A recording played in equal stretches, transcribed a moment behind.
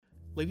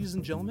Ladies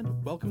and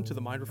gentlemen, welcome to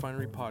the Mind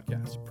Refinery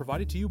podcast,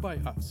 provided to you by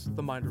us,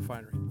 the Mind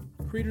Refinery,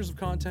 creators of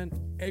content,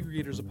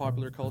 aggregators of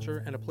popular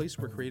culture, and a place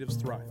where creatives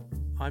thrive.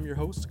 I'm your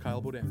host,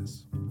 Kyle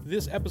Bodanis.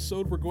 This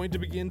episode, we're going to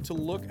begin to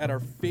look at our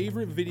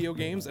favorite video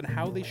games and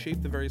how they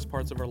shape the various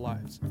parts of our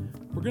lives.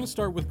 We're going to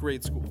start with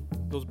grade school,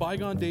 those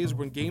bygone days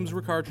when games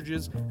were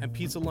cartridges and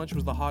pizza lunch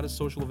was the hottest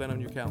social event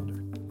on your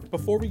calendar.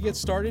 Before we get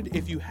started,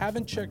 if you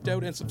haven't checked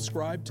out and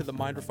subscribed to the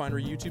Mind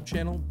Refinery YouTube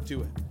channel,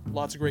 do it.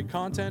 Lots of great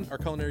content, our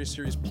culinary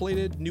series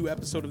Plated, new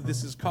episode of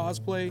This Is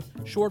Cosplay,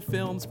 short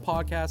films,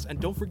 podcasts, and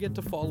don't forget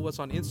to follow us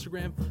on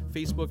Instagram,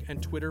 Facebook,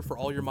 and Twitter for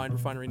all your Mind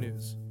Refinery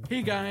news.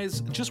 Hey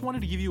guys, just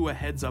wanted to give you a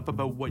heads up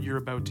about what you're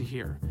about to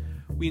hear.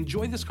 We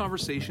enjoyed this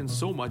conversation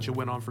so much it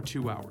went on for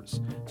 2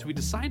 hours, so we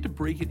decided to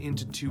break it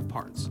into 2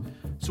 parts.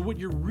 So what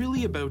you're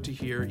really about to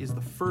hear is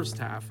the first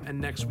half, and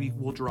next week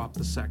we'll drop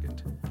the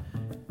second.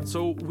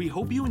 So we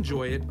hope you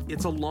enjoy it.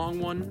 It's a long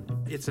one,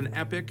 it's an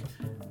epic,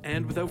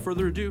 and without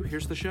further ado,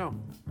 here's the show.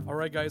 All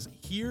right, guys,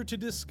 here to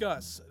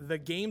discuss the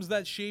games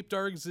that shaped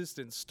our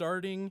existence,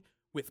 starting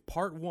with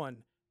part 1,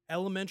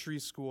 elementary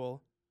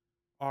school,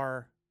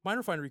 are Mind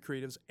Refinery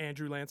creatives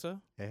Andrew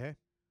Lanza, Hey.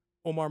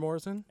 Omar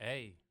Morrison,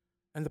 Hey.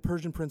 and the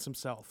Persian Prince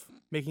himself,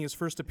 making his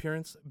first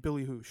appearance,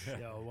 Billy Hoosh.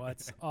 Yo,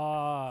 what's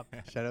up?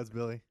 Shoutouts,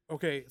 Billy.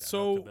 Okay, Shout out to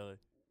so Billy.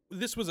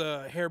 this was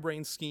a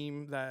harebrained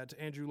scheme that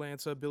Andrew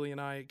Lanza, Billy,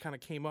 and I kind of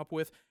came up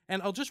with,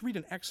 and I'll just read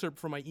an excerpt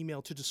from my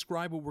email to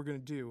describe what we're going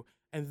to do,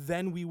 and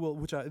then we will,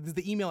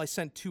 the email I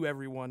sent to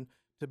everyone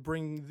to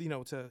bring,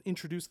 to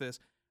introduce this,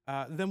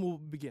 then we'll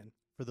begin.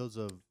 For those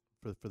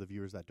for the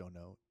viewers that don't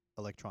know,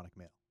 electronic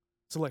mail.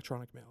 It's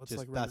electronic mail. It's Just,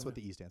 like that's what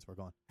regular the E stands for.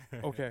 Go on.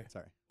 mail. Okay.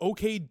 Sorry.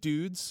 Okay,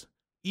 dudes.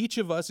 Each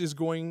of us is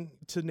going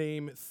to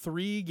name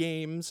 3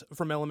 games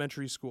from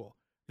elementary school.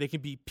 They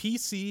can be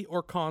PC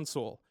or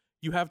console.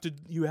 You have to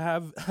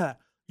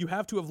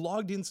have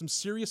logged in some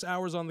serious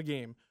hours on the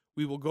game.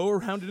 We will go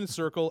around in a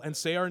circle and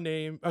say our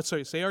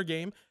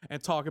game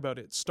and talk about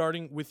it,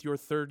 starting with your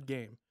 3rd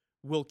game.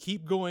 We'll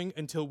keep going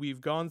until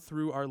we've gone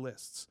through our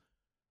lists.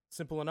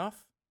 Simple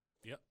enough?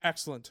 Yep.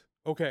 Excellent.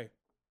 Okay.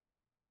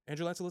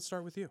 Andrew Lanza, let's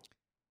start with you.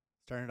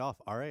 Starting it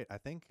off. All right. I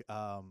think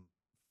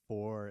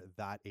for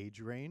that age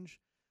range,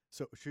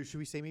 so should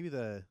we say maybe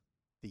the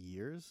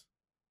years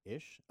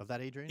ish of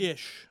that age range?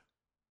 Ish.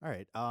 All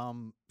right.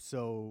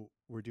 So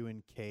we're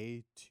doing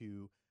K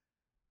to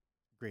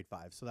grade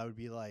 5. So that would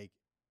be like,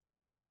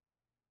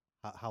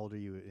 how old are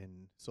you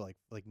in? So like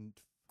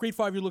Grade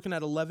 5, you're looking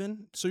at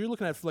 11. So you're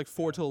looking at like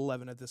 4 till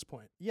 11 at this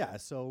point. yeah.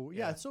 So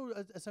Yeah. So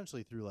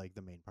essentially through like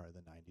the main part of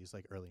the 90s,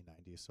 like early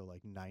 90s. So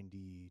like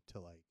 90 to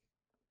like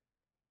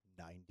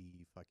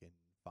 90 fucking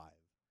 5,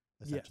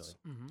 essentially. Yes.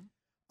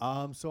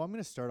 Mm-hmm. So I'm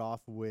gonna start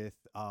off with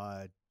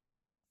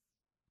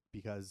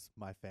because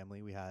my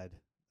family, we had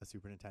a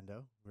Super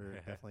Nintendo. We're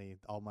definitely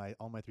all my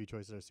 3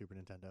 choices are Super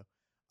Nintendo.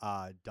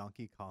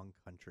 Donkey Kong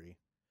Country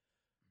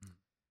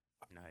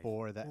Nice.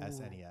 for the Ooh.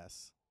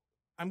 SNES.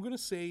 I'm going to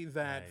say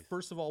that, Nice.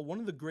 first of all, one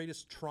of the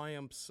greatest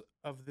triumphs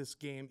of this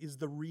game is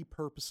the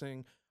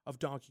repurposing of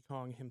Donkey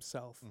Kong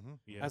himself Mm-hmm.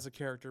 Yeah. as a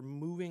character,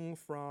 moving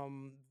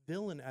from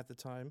villain at the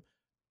time,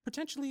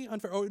 potentially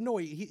unfair. Oh, no,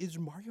 he is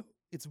Mario.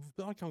 It's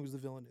Donkey Kong who's the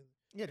villain.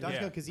 Yeah, Donkey Yeah,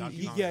 Kong because Donkey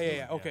he Kong's Yeah. the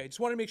villain, Okay. yeah. Just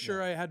wanted to make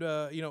sure I had,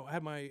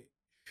 had my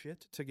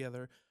shit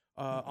together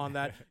on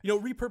that.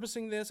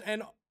 Repurposing this,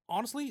 and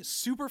honestly,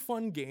 super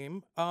fun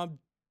game.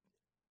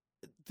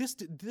 This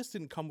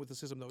didn't come with the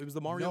system, though. It was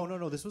the Mario.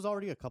 No. This was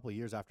already a couple of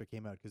years after it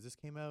came out because this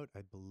came out,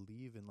 I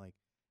believe, in like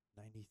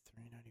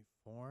 93,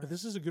 94.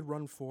 This is a good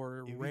run for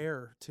It was-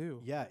 Rare,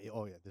 too. Yeah.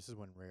 This is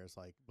when Rare's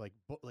like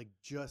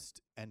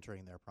just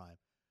entering their prime.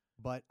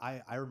 But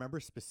I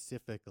remember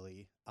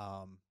specifically,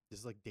 this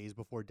is like days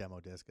before Demo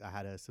Disc. I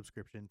had a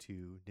subscription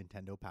to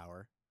Nintendo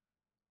Power.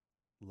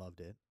 Loved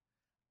it.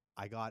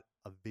 I got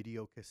a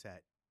video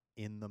cassette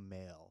in the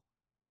mail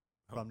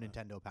from Okay.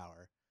 Nintendo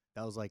Power.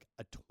 That was like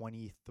a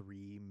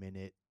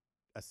 23-minute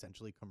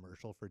essentially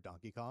commercial for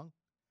Donkey Kong.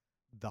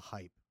 The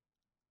hype.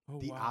 Oh,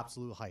 The wow.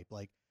 absolute hype.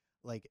 Like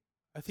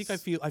I think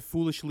I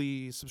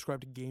foolishly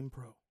subscribed to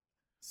GamePro.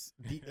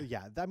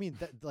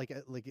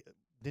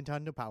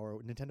 Nintendo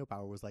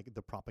Power was like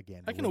the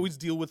propaganda. I can wing. always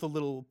deal with a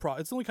little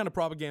it's the only kind of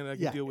propaganda I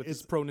can Yeah, deal with is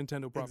it's- pro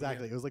Nintendo propaganda.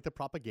 Exactly. It was like the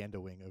propaganda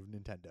wing of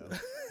Nintendo.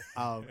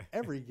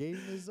 Every game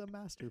is a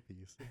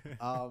masterpiece.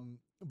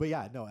 But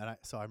yeah, no, and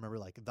I remember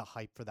like the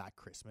hype for that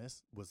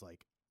Christmas was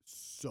like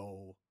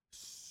so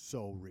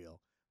real.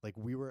 Like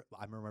I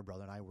remember my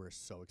brother and I were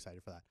so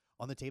excited for that.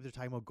 On the tape they're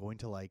talking about going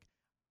to like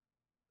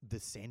the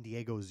San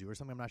Diego Zoo or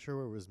something. I'm not sure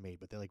where it was made,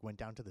 but they like went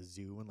down to the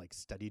zoo and like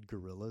studied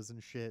gorillas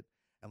and shit.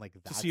 And like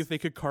To see if they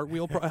could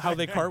cartwheel, how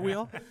they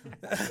cartwheel.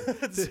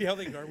 See how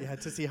they cartwheel. Yeah,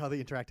 to see how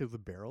they interacted with the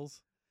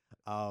barrels.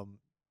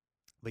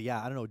 But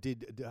yeah, I don't know.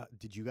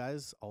 Did you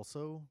guys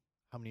also?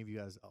 How many of you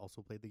guys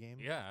also played the game?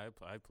 Yeah,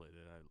 I played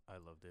it. I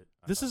loved it.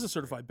 I This thought is it a was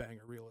certified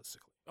banger,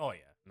 realistically. great. Oh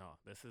yeah, no,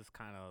 this is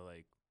kind of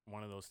like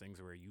one of those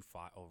things where you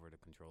fought over the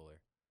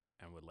controller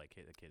and would like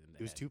hit the kid in the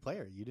It was head.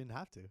 2-player. You didn't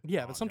have to.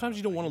 Yeah, Oh, but sometimes no,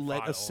 you don't like, want to you let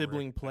fought a over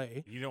sibling it.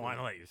 play. You don't want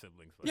to let your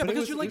siblings play. Yeah, But it because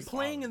was- you're it like was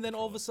playing, on and the then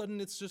all of a controller.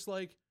 sudden it's just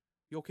like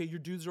okay, your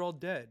dudes are all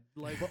dead.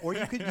 Like, Or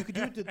you could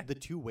do it the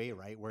two-way,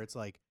 right? Where it's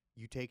like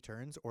you take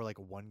turns, or like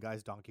one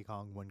guy's Donkey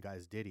Kong, one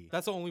guy's Diddy.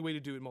 that's the only way to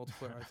do it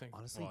multiplayer, I think.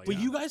 Honestly, Well, But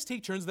yeah. you guys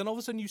take turns, then all of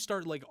a sudden you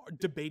start like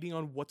debating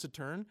on what's a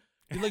turn.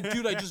 You're like,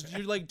 dude, I just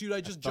fell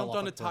jumped off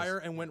on a a tire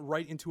cliff. and went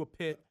right into a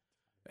pit.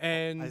 I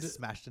And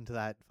smashed into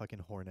that fucking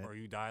hornet. Or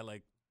you die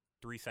like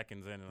 3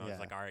 seconds in, and I Yeah. was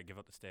like, all right, give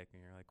up the stick,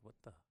 and you're like, what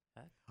the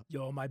heck?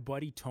 Yo, my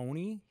buddy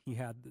Tony, he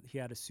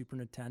had a Super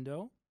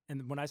Nintendo,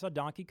 and when I saw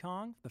Donkey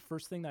Kong, the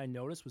first thing that I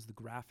noticed was the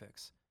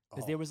graphics,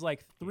 because there was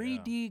like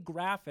 3D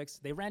graphics.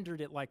 They rendered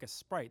it like a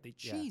sprite. They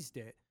Yeah. cheesed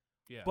it.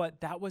 Yeah.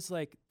 But that was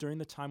like during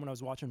the time when I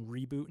was watching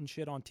Reboot and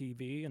shit on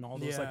TV and all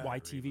those like Yeah.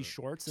 YTV Reboot.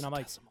 shorts, and I'm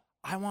like,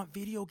 I want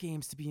video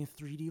games to be in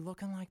 3D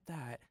looking like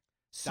that.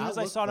 As soon That as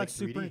I looked saw it on like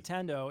Super 3D.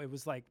 Nintendo, it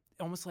was like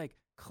almost like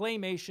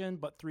claymation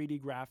but 3D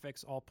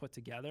graphics all put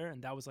together,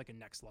 and that was like a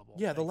next level.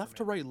 yeah, the thing for left me.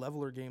 to right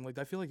leveler game, like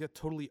I feel like that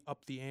totally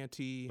upped the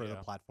ante. For the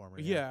Yeah. platformer.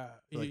 Yeah,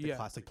 For, like the yeah,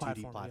 classic the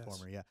 2D platformer, yes.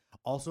 platformer. Yeah.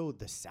 Also,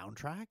 the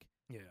soundtrack.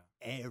 Yeah.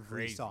 Every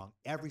Crazy. song,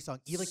 like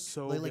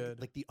So like good.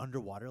 like the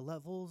underwater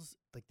levels,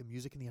 like the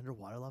music in the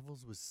underwater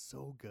levels was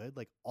so good.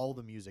 Like all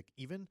the music,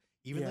 even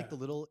Yeah. like the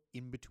little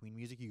in between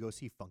music. You go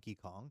see Funky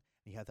Kong,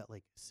 and you have that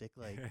like sick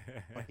like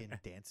fucking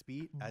dance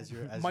beat as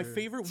your My your-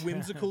 favorite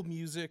whimsical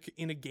music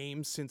in a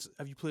game since,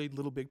 have you played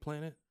Little Big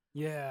Planet?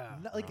 Yeah.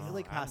 Not like I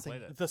haven't passing.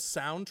 played it. The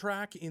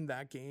soundtrack in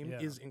that game Yeah.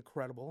 is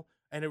incredible,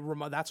 and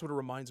that's what it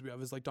reminds me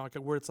of, is like Donkey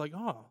Kong, where it's like,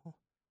 oh, a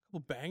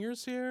couple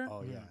bangers here.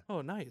 Oh yeah,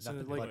 Oh, nice. Nothing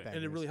And it, but like, and it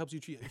bangers. really helps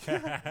you cheat.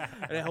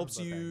 And it helps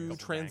but you bangers. Couple bangers.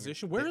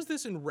 transition. Where is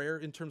this in Rare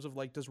in terms of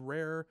like,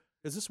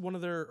 is this one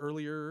of their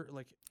earlier,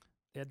 like,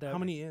 They had that- how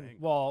many in?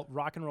 Well,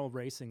 Rock and Roll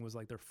Racing was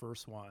like their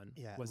first one.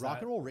 yeah. Was Rock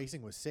that and Roll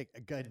Racing was sick.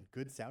 A good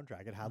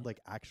soundtrack. It had like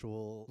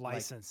actual like,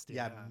 licensed?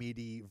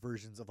 MIDI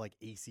versions of like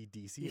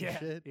AC/DC and yeah,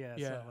 shit. yeah,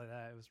 Yeah. stuff like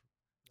that. It was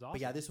awesome.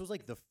 But yeah, this was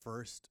like the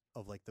first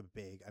of like the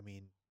big. I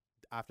mean,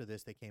 after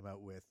this, they came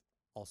out with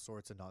all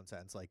sorts of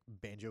nonsense like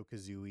Banjo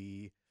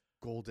Kazooie,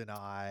 GoldenEye.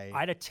 I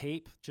had a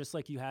tape just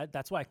like you had.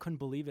 That's why I couldn't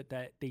believe it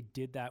that they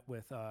did that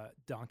with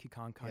Donkey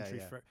Kong Country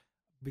yeah.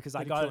 because They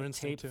I did got Killer a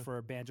Instinct tape too.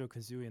 for Banjo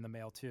Kazooie in the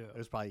mail too. It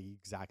was probably the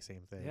exact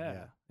same thing.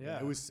 Yeah, yeah.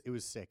 It was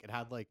sick. It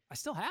had like I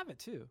still have it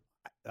too.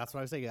 that's what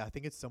I was saying. I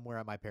think it's somewhere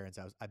at my parents'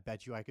 house. I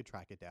bet you I could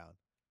track it down.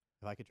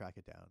 If I could track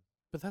it down.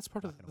 But that's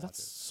part Not of gonna watch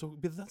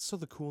that's so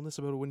the coolness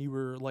about it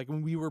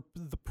when we were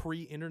the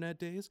pre-internet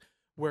days,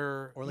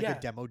 where Or like yeah,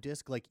 a demo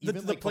disc, like the,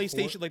 even the like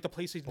PlayStation, before, the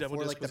PlayStation demo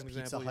before, disc like was the an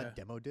Pizza example. Hut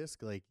Yeah. demo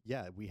disc. Like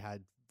we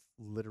had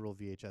literal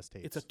VHS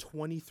tapes. It's a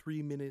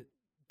 23-minute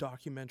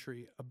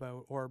documentary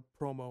about, or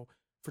promo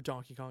for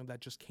Donkey Kong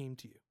that just came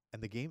to you.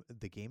 and the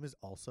game is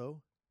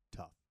also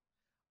tough.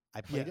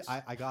 I played Yes.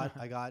 it. I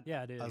got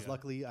Yeah, it is. I was Yeah.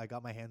 luckily I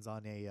got my hands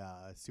on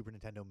a Super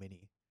Nintendo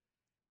Mini,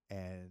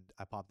 and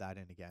I popped that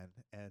in again.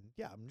 And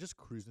yeah, I'm just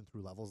cruising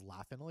through levels,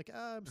 laughing like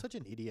I'm such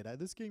an idiot.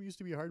 This game used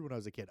to be hard when I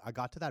was a kid. I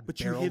got to that, But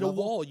you barrel hit a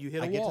level. wall. You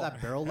hit a I get wall. to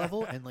that barrel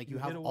level, and like you, You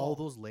hit have a all wall.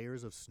 those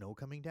layers of snow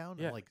coming down.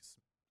 Yeah. I'm like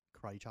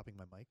karate chopping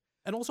my mic.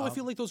 And also, I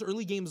feel Um, like those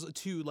early games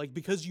too, like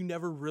because you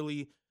never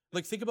really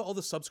like think about all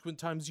the subsequent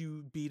times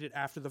you beat it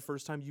after the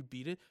first time you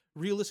beat it.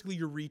 Realistically,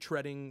 you're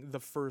retreading the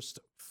first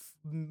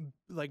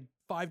like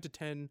 5 to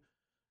 10,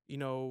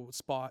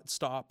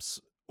 stops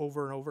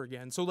over and over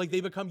again. So like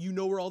they become,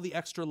 where all the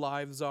extra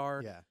lives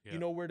are. Yeah. Yeah. You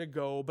know where to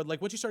go. But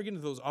like once you start getting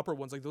to those upper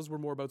ones, like those were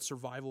more about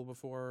survival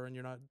before, and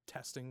you're not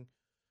testing,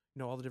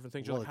 all the different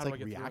things. You're Well, like, it's how like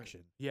do I get through it?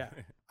 reaction. Yeah.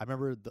 I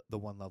remember the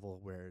one level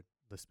where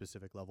the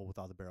specific level with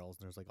all the barrels,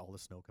 and there's like all the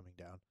snow coming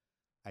down.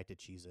 I had to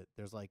cheese it.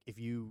 There's like if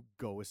you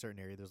go a certain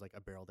area, there's like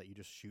a barrel that you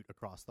just shoot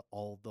across the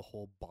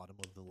whole bottom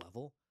of the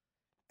level,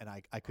 and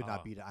I could not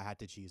Oh. beat it. I had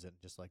to cheese it.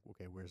 Just like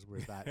okay, where's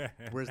that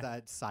where's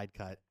that side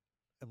cut,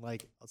 and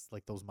like it's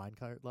like those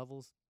minecart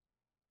levels.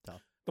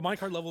 Tough. The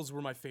minecart levels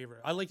were my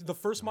favorite. I like the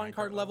first The minecart minecart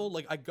level. level?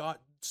 Like I got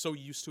so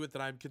used to it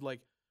that I could like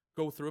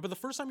go through it. But the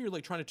first time you're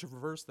like trying to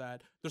traverse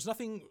that, there's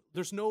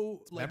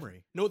no like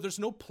memory. No, there's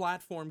no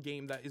platform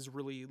game that is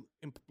really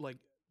like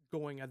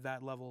going at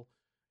that level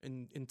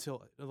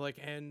until like,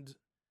 and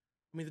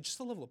I mean just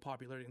the level of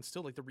popularity and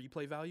still like the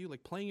replay value,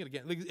 like playing it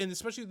again, like, and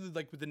especially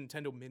like with the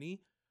Nintendo Mini,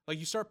 like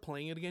you start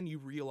playing it again, you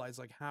realize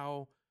like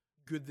how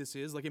good this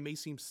is. Like it may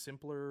seem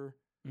simpler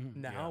Mhm.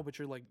 now, Yeah. but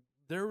you're like,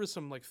 there was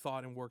some like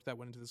thought and work that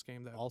went into this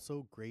game that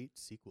Also great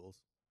sequels.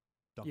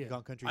 Donkey Yeah.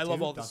 Kong Country I 2,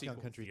 love all the Donkey Kong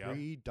sequels. Country Yeah.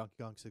 3, Donkey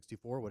Kong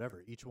 64,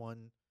 whatever. Each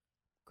one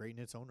great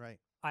in its own right.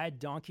 I had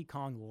Donkey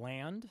Kong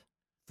Land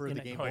For in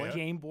the a Game Oh, Boy, yeah?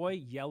 Game Boy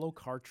yellow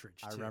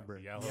cartridge. I too. remember.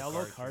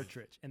 Yellow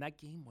cartridge, and that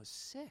game was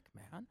sick,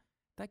 man.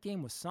 That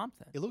game was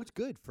something. It looked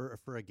good for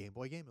a Game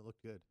Boy game. It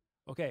looked good.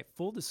 Okay,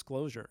 full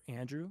disclosure,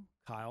 Andrew,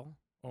 Kyle,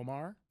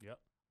 Omar. Yep.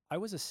 I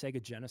was a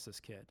Sega Genesis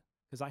kid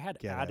because I had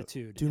Get out.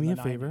 attitude. Do in me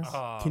the a favor. 90s.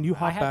 Oh, Can you man.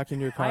 hop I had- back in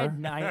your I car? had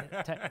nine. and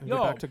get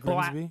Yo, back to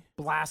Grimsby?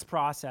 blast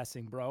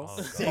processing, bro. Oh,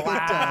 God. Sega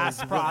Blast does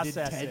what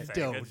processing.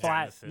 Nintendo Sega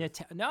does.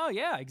 Genesis. No,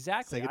 yeah,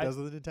 exactly. Sega I- does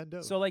with the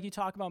Nintendo. So like you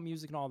talk about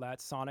music and all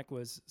that, Sonic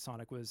was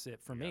it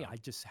for me. Yeah. I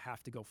just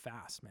have to go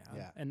fast, man.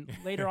 Yeah. And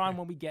later on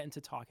when we get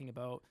into talking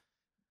about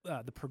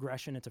the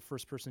progression into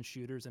first-person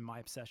shooters and my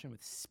obsession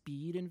with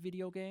speed in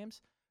video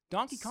games,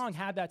 Donkey Kong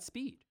had that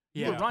speed.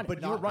 Yeah. You were running,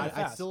 but you were not, running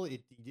I fast. still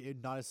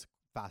not as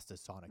fast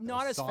as Sonic. though.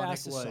 Not as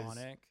fast as was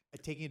Sonic.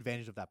 taking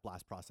advantage of that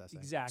blast processing.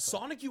 Exactly.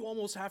 Sonic, you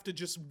almost have to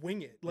just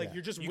wing it. Like Yeah.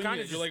 you're just You winging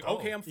kinda it. You're just like, go.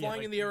 okay, I'm Yeah, flying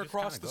like, in the you air just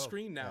across kinda the go.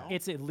 screen now.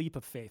 It's a leap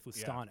of faith with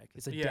Yeah. Sonic.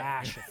 It's a Yeah.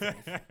 dash of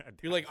faith.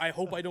 You're like, I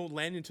hope I don't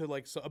land into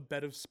like a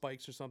bed of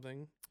spikes or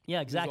something. Yeah,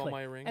 Lose all exactly.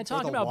 my rings. And Or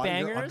talking the about water,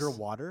 you're bangers.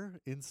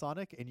 underwater in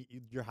Sonic, and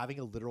you're having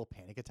a literal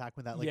panic attack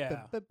when that like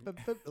Yeah.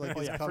 like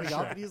Oh, is yeah, for coming up,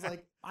 sure. and he's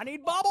like I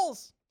need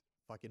bubbles.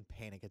 fucking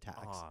panic attacks.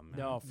 Oh, man.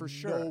 No, for No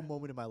sure.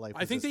 moment in my life.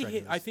 I was think this they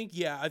hit. I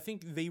strenuous.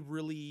 think they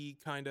really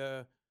kind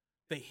of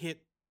they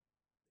hit.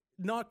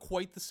 Not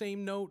quite the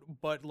same note,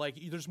 but like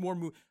there's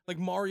more like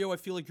Mario. I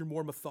feel like you're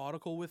more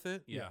methodical with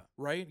it. Yeah.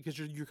 Right, because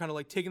you're kind of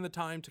like taking the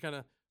time to kind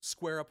of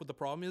square up what the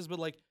problem is. But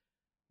like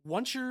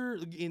once you're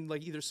in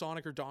like either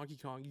Sonic or Donkey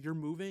Kong, you're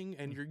moving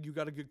and you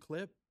got a good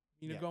clip.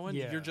 Yeah. Going.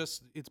 Yeah. You're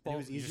just it's And it balls.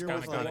 was You just easier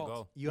kinda with gotta like,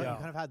 go. you Yeah.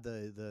 kind of had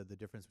the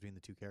difference between the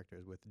two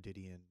characters with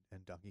Diddy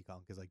and Donkey Kong,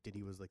 because like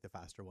Diddy was like the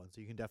faster one,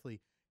 so you can definitely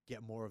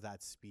get more of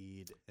that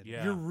speed. And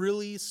Yeah. You're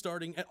really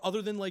starting,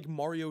 other than like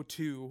Mario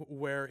 2,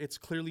 where it's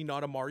clearly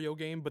not a Mario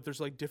game, but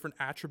there's like different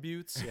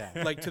attributes. Yeah.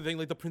 Like to think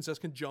like the princess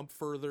can jump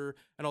further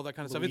and all that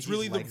kind of stuff. It's Luigi's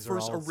really the legs are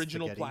first all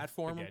original spaghetti.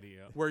 platform Spaghetti,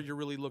 yeah. where you're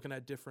really looking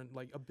at different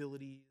like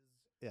abilities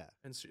Yeah.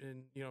 and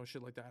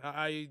shit like that.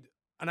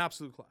 An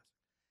absolute class.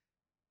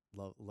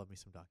 Love me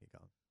some Donkey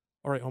Kong.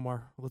 All right,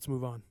 Omar, let's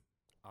move on.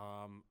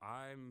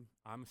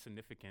 I'm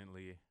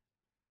significantly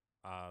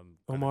gonna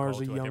Omar's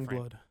go a to young different,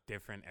 blood.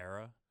 different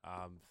era.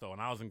 So when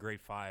I was in grade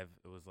 5,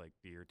 it was like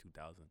the year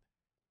 2000.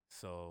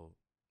 So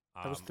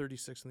I was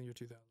 36 in the year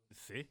 2000.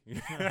 See.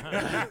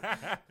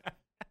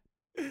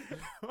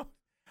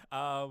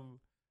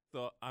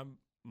 So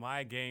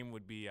my game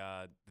would be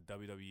the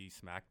WWE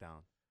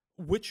SmackDown.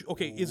 Which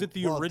is it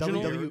the Well,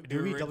 original?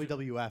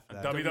 WWF.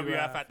 then.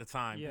 WWF at the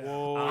time. Yeah.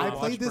 Whoa, I watch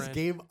played this brand.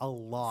 game a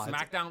lot.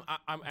 SmackDown.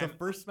 The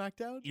first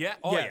SmackDown. Yeah.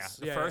 Oh Yes,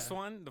 yeah. yeah, The first yeah.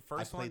 one. The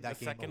first one. played that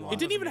The game a second lot. one. It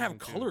didn't was even have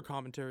amazing, color too.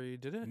 commentary,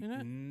 did it?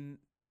 In it?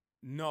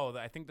 No,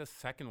 I think the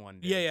second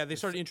one did. Yeah. They The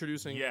started se-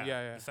 introducing. Yeah,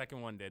 Yeah. The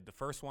second one did. The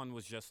first one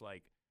was just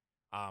like,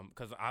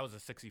 because I was a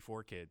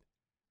 64 kid,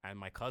 and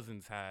my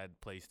cousins had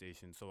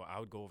PlayStation, so I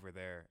would go over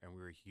there, and we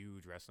were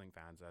huge wrestling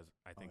fans, as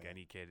I think yeah.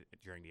 any kid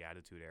during the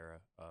Attitude Era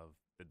of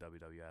the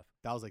WWF.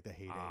 That was like the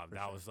heyday. for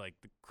That sure. was like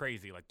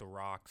crazy, like The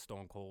Rock,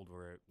 Stone Cold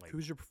were like.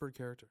 Who's your preferred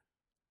character?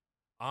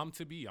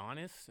 To be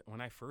honest,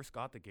 when I first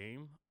got the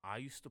game, I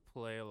used to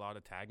play a lot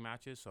of tag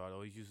matches, so I'd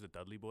always use the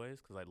Dudley Boys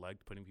because I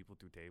liked putting people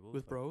through tables.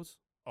 With like- bros?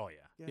 Oh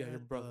yeah. Yeah, your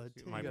brothers.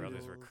 the My You gotta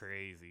brothers were tables.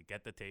 crazy.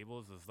 Get the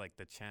tables was like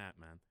the chant,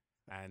 man.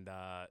 And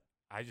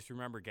I just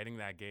remember getting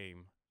that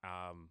game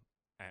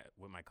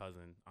with my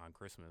cousin on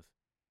Christmas,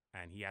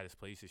 and he had his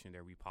PlayStation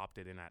there. We popped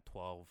it in at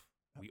 12.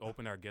 We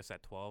opened our gifts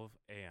at 12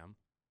 a.m.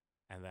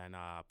 and then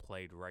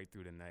played right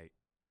through the night.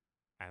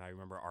 And I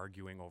remember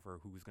arguing over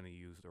who's going to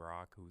use The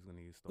Rock, who's going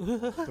to use Stone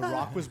Cold. The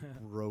Rock was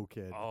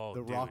broken. Oh,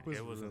 the dude, Rock was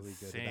it was really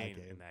good insane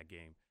in that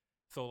game.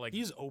 So like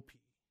He's OP.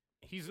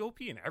 he's OP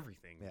in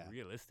everything, Yeah.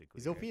 realistically.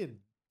 He's OP in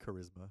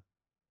charisma.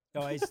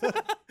 No,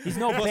 he's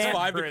no Plus Bam,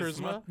 5 to charisma.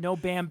 charisma. no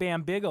Bam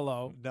Bam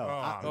Bigelow. No.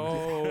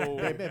 Oh.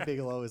 Bam Bam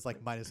Bigelow is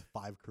like -5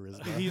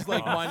 charisma. He's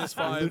like Oh.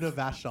 -5. Luna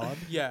Vachon.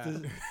 Yeah.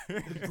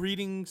 The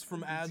greetings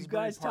from Asbury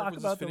guys Park talk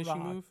was about his The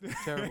finishing Rock. move.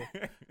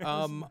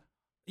 Terrible.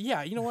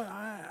 Yeah, you know what?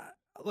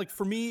 Like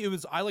for me,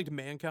 I liked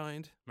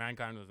Mankind.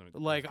 Mankind was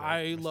Like great.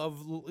 I Mr.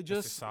 love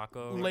just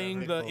Sacco,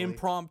 laying Mick the Foley.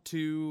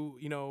 impromptu.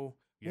 What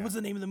Yeah. was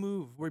the name of the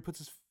move where he puts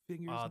his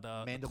fingers?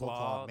 The Mandible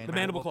claw, claw, The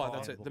mandible claw. claw.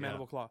 That's it. The Yeah.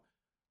 mandible claw.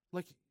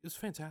 Like it's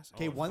fantastic.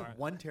 Okay, Oh, sorry.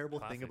 one terrible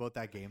thing Classic. about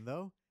that game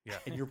though, Yeah.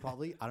 and you're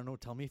probably I don't know.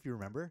 Tell me if you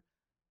remember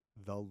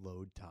the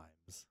load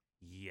times.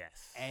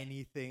 Yes.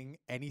 Anything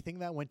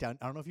that went down.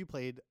 I don't know if you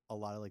played a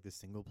lot of like the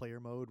single player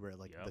mode where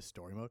like Yep. the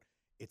story mode.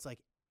 It's like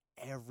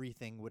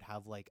everything would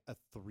have like a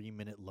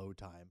 3-minute load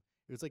time.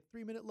 It was like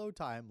 3-minute load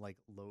time, like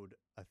load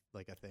a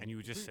thing. And you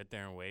would just sit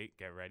there and wait,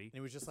 get ready. And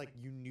it was just like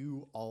you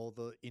knew all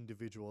the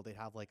individual. They'd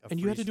have like a And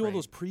you had to freeze do all frame.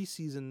 those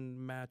preseason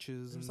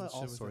matches There's and like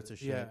all shit with sorts it. of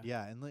shit.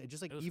 Yeah, and like,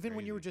 just like It was even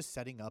when you were crazy. just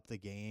setting up the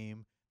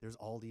game, there's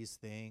all these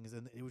things,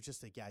 and it was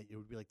just like it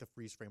would be like the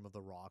freeze frame of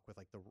the Rock with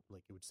like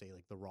it would say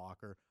like the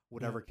Rock or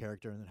whatever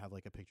character, and then have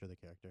like a picture of the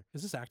character.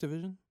 Is this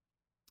Activision?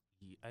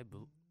 I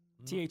believe.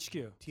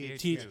 THQ.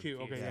 THQ,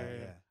 okay,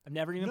 yeah. I've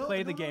never even No,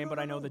 played no, the game, no, but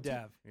I no, know no, the T-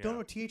 dev. Don't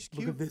know THQ.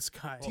 Look at this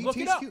guy. T- Look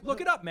it up. THQ Look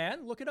it up,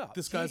 man. Look it up.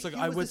 This guy's like, THQ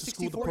I was went the to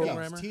school with the 64 games.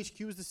 programmer.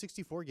 THQ was the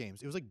 64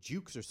 games. It was like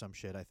Jukes or some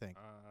shit, I think.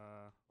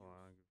 Hold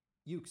on.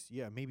 Ukes,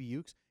 yeah, maybe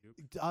Ukes.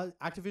 Ukes.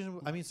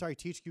 Activision, I mean, sorry,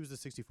 THQ was the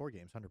 64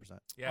 games, 100%.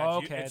 Yeah, Oh,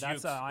 it's okay, it's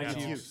that's Ukes. I Yeah, know.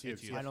 Ukes,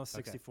 it's Ukes, Ukes. I know Okay.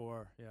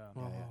 64. Yeah.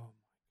 Yeah, yeah. Oh.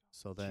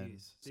 So then,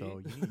 Jeez.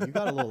 so See? you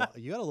got a little,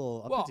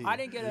 up Well, into I you.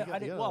 didn't get You it. got- I you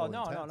didn't. got a Well, little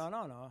no.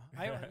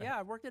 intense.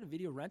 I worked at a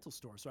video rental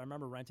store, so I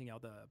remember renting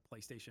out the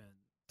PlayStation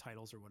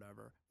titles or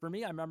whatever. For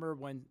me, I remember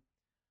when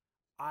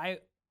I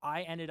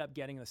ended up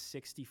getting a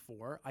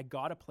 64. I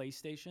got a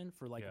PlayStation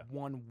for like Yeah.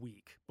 1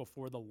 week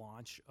before the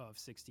launch of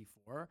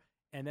 64,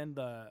 and then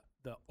the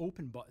the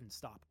open button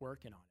stopped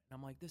working on it. And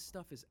I'm like, this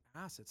stuff is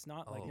ass. It's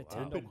not like Oh, wow.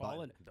 Nintendo Open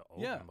calling it. The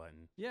open Yeah.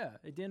 button. Yeah,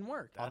 it didn't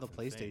work. on the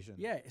That's insane. PlayStation.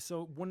 Yeah,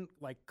 so it wouldn't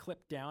like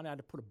clip down. I had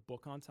to put a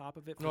book on top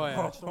of it for Oh, the yeah.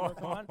 patch to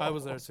work on. I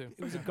was there too.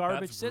 It was a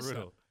garbage That's system.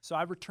 brutal. So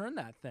I returned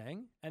that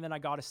thing, and then I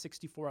got a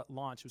 64 at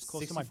launch. It was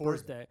close to my 64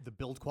 is birthday. the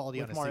build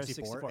quality With on a Mario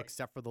 64, 64.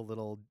 except for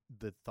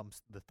the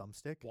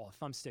thumbstick. Well,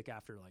 a thumbstick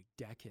after like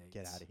decades.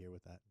 Get out of here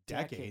with that.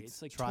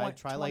 Decades, like try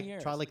 20 like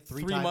years. try like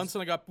three 3 times. months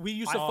and we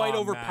used to Oh, fight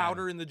over man.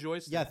 powder in the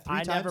joystick. Yeah, three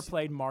I times. never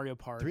played Mario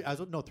Party.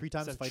 Three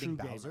times It's a fighting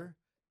true gamer. Bowser.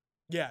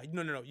 Yeah,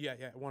 no. Yeah,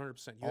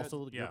 100%.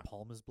 Also, your Yeah.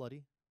 palm is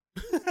bloody.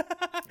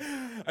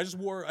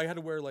 I had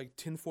to wear like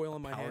tinfoil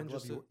on my Power hand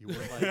glove. just to, You were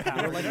like,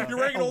 Power glove. You're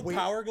wearing an a old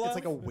power glove? It's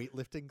like a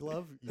weightlifting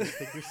glove. You just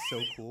think you're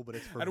so cool, but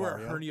it's for I had to wear a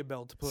Mario. hernia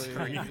belt to play.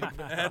 Hernia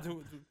I had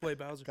to play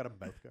Bowser. Got a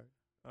mouth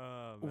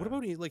guard. What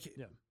about like?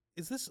 Yeah.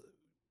 Is this?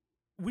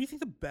 What do you think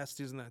the best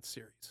is in that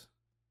series?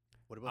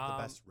 What about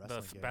the best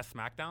wrestling game? best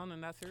SmackDown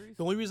in that series?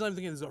 The only reason I'm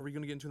thinking is, are we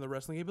going to get into the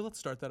wrestling game? But let's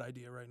start that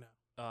idea right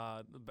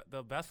now.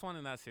 The best one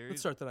in that series.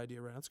 Let's start that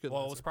idea right now. That's good.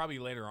 Well, it That's was it. probably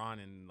later on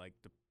in like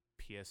the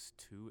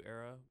PS2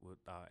 era. With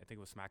I think it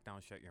was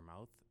SmackDown Shut Your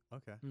Mouth.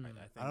 Okay. Mm. I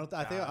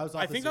think I was.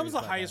 I off think that was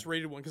series the by highest then.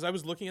 rated one because I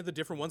was looking at the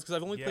different ones because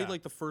I've only played Yeah.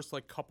 like the first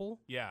like couple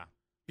Yeah.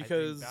 I think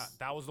because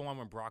that was the one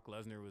when Brock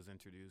Lesnar was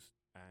introduced,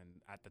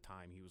 and at the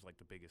time he was like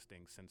the biggest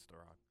thing since The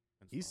Rock.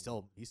 And He's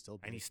so- still.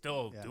 and big. he's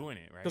still Yeah. doing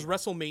it, right? because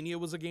WrestleMania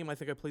was a game I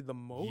think I played the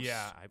most.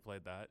 Yeah, I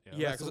played that.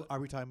 Yeah, Wrestle- 'cause- are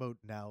we talking about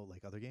now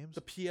like other games?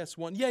 the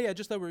PS1. Yeah,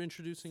 just that we're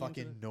introducing. into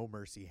Fucking No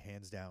Mercy,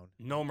 hands down.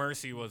 No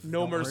Mercy was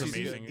No Mercy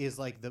amazing. is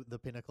like the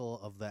pinnacle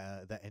of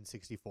the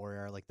N64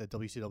 era, like the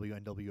WCW,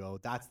 NWO.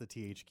 That's the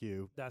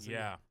THQ. That's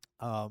yeah.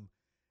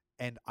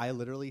 And I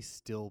literally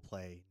still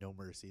play No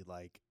Mercy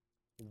like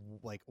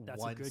That's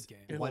once a good game.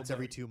 Yeah, once well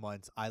every done. 2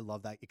 months. I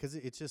love that because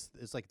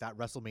it's like that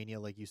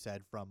WrestleMania, like you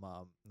said, from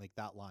like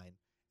that line,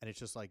 and it's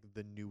just like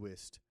the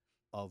newest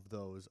of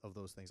those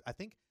things. I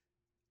think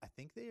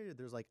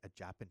there's like a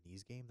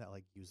Japanese game that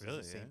like uses Really,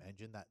 the same yeah?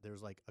 engine. That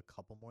there's like a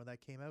couple more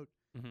that came out.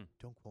 Mhm.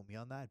 Don't quote me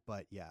on that,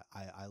 but yeah,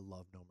 I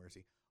love No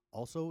Mercy.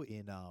 Also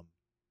in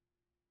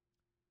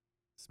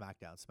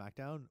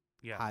SmackDown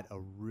Yeah. had a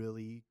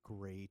really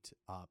great.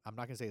 I'm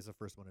not gonna say it's the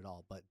first one at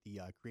all, but the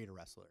Creator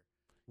Wrestler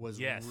was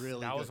Yes,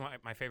 really that good. was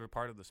my favorite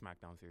part of the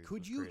SmackDown series.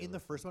 Could was you Creator in the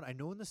Wrestling. first one? I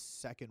know in the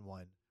second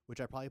one, which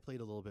I probably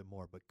played a little bit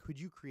more, but could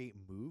you create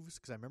moves?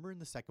 Because I remember in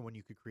the second one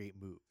you could create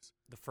moves.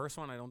 The first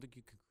one, I don't think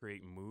you could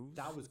create moves.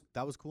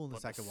 That was cool in the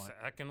But second one.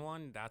 Second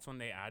one, that's when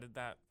they added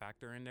that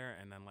factor in there,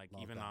 and then like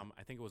Love even that.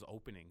 I think it was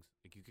openings.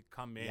 Like you could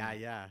come in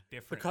yeah. the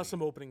different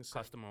custom opening set.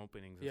 custom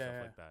openings and Yeah, stuff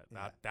yeah. like that.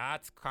 Yeah.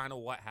 That's kind of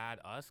what had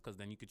us, because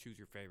then you could choose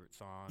your favorite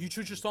song. You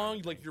choose your and kind song,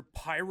 of like thing. your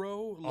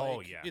pyro. Like,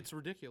 Oh, yeah. it's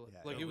ridiculous.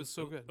 Yeah, like it it was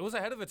so good. It was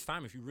ahead of its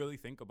time if you really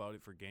think about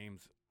it for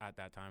games at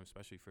that time,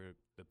 especially for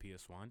the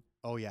PS1.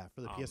 Oh yeah,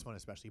 for the Um, PS1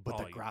 especially. But oh,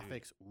 the you do.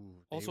 graphics, ooh,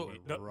 they Also, were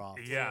The- rough.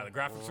 yeah, the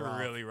graphics were Rough.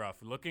 really rough.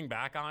 Looking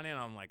back on it,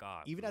 I'm like,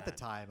 oh, Even at the man.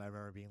 time, I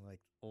remember being like,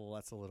 "Oh,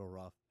 that's a little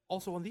rough."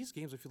 Also, on these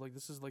games, I feel like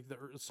this is like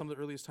some of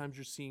the earliest times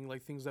you're seeing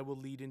like things that will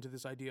lead into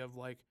this idea of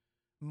like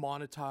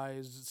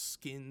monetized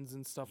skins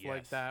and stuff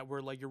like Yes. that,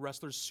 where like your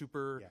wrestler's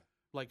super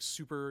Yeah.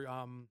 super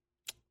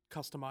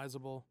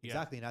customizable. Yeah.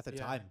 Exactly, and at the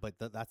Yeah. time, but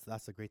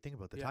that's the great thing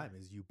about the Yeah. time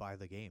is you buy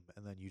the game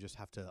and then you just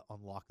have to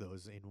unlock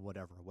those in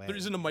whatever way. There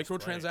isn't a Just play it.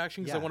 microtransaction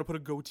because I Yeah. want to put a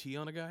goatee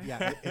on a guy.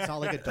 Yeah, it's not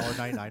like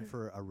 $1.99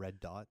 for a red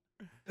dot.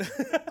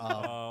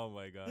 Oh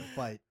my god.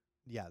 But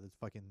yeah, that's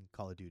fucking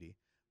Call of Duty.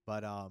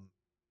 But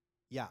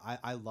yeah,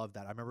 I love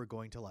that. I remember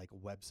going to like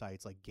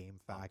websites like Game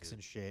Facts dude.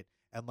 and shit,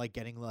 and like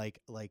getting like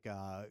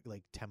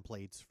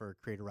templates for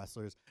creator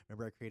wrestlers.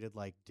 Remember, I created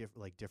like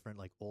different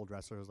like old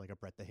wrestlers, like a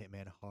Bret the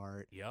Hitman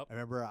Hart. Yep. I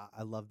remember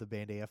I love the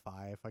band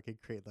AFI. If I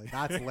could create like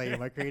that's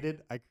lame. I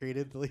created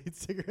the lead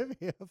singer of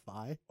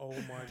AFI. Oh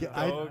my Yeah, god.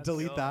 I Oh,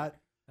 delete no. that.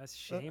 That's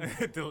shame.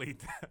 Delete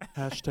that.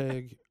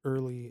 Hashtag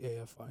early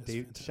AFI. is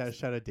Dave, fantastic.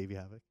 shout out Davey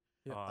Havoc.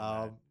 Yeah.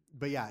 Oh, man.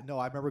 But yeah, no,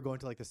 I remember going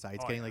to like the sites,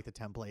 Oh, getting yeah. like the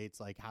templates,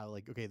 like how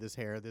like okay, this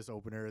hair, this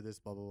opener, this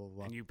blah blah blah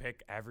blah. And you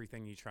pick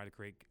everything. You try to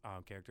create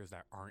characters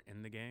that aren't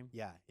in the game.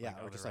 Yeah, like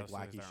or other just like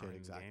wrestlers wacky that shit, aren't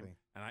in the game. exactly.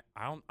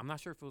 And I'm not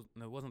sure if it was.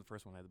 No, it wasn't the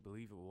first one. I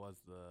believe it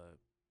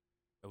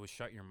was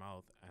Shut Your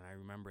Mouth. And I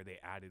remember they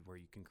added where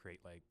you can create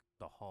like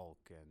the Hulk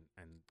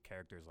and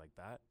characters like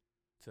that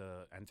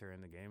to enter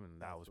in the game,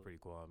 and that That's was cool. pretty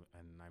cool.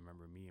 And I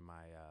remember me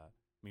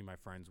and my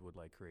friends would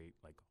like create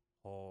like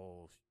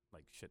whole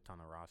like shit ton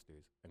of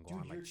rosters and go Dude,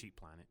 on like you're- Cheat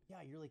Planet.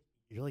 Yeah,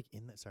 you're like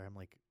in that. Sorry, I'm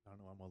like I don't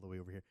know. I'm all the way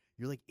over here.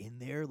 You're like in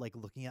there, like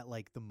looking at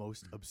like the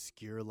most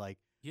obscure, like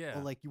Yeah.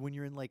 or like when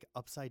you're in like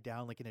upside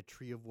down, like in a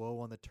tree of woe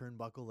on the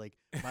turnbuckle. Like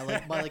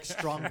my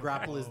strong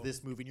grapple is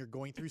this move, and you're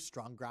going through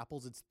strong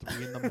grapples. It's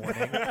 3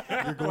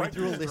 a.m. You're going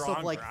through a list of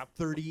Strong like grapple.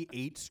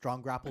 38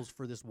 strong grapples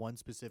for this one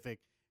specific.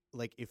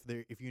 Like if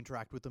you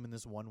interact with them in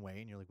this one way,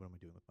 and you're like, what am I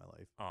doing with my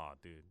life? Oh,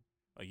 dude.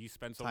 Like you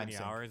spend so Time many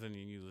sink. hours, and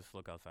you just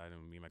look outside,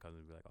 and me and my cousin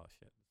would be like, "Oh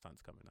shit, the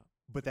sun's coming up."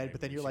 But Maybe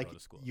then we you're should like go to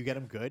school. you get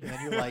them good, and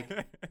then you're like,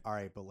 all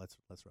right, but let's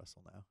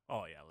wrestle now.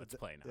 "Oh yeah, let's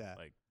play now." yeah.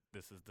 Like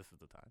this is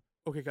the time.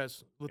 Okay,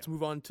 guys, let's Yeah.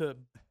 move on to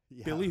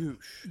Yeah. Billy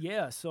Hoosh.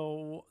 Yeah,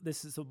 so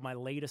this is my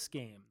latest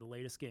game,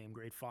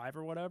 grade 5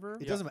 or whatever.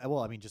 It doesn't. Well,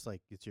 I mean, just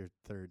like it's your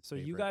third. So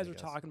you favorite, guys I are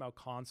guess. talking about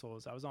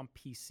consoles. I was on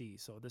PC,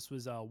 so this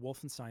was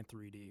Wolfenstein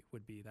 3D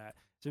would be that.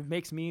 So it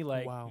makes me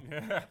like Wow.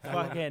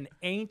 fucking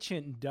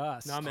ancient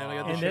dust Nah, man, I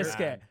got the in shit. this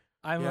game.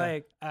 I'm Yeah.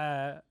 like,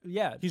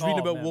 yeah. He's reading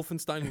about man.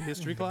 Wolfenstein in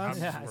history class.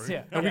 Yeah,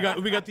 yeah. And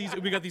we got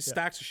these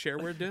stacks of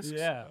shareware discs.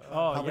 Yeah.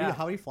 Oh, How yeah. many?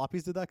 How many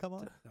floppies did that come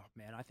on? Oh,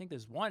 man, I think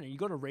there's one. And you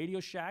go to Radio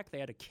Shack, they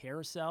had a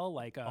carousel,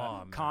 like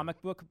man. comic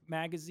book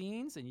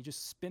magazines, and you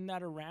just spin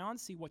that around,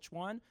 see which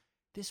one.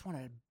 This one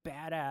had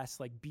badass,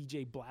 like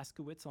BJ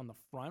Blazkowicz on the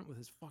front with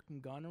his fucking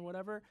gun or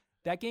whatever.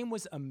 That game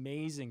was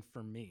amazing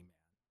for me, man.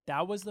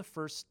 That was the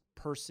first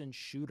person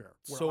shooter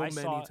where So I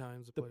many saw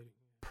times I the played it.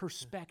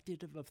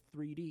 perspective of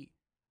 3D.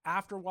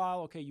 After a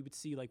while, okay, you would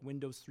see like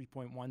Windows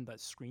 3.1, the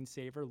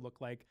screensaver look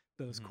like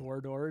those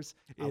corridors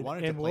I in,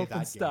 wanted to in play that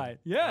Wolfenstein. game.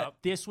 Yeah, Yep.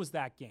 this was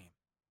that game.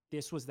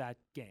 This was that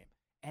game.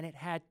 And it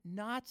had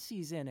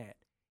Nazis in it.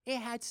 It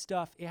had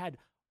stuff. It had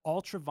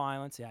ultra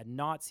violence. It had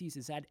Nazis.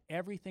 It had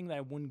everything that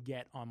I wouldn't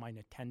get on my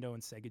Nintendo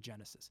and Sega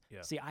Genesis.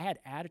 Yeah. See, I had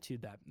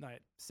attitude that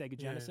Sega Yeah.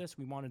 Genesis.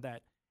 We wanted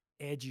that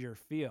edgier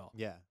feel.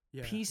 Yeah.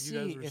 Yeah, PC,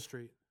 you guys were if-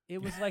 straight. It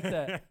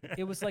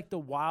was like the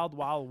Wild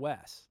Wild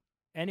West.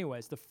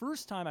 Anyways, the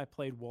first time I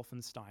played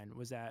Wolfenstein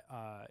was at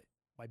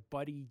my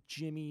buddy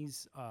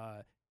Jimmy's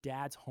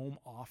dad's home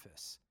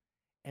office.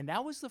 And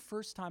that was the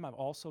first time I've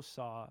also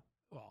saw,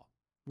 well,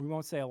 we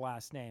won't say a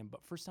last name,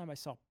 but first time I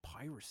saw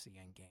piracy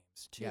in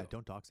games too. Yeah.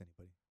 Don't dox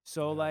anybody.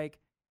 So Yeah. like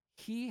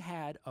he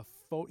had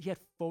he had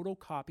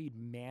photocopied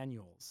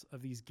manuals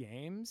of these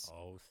games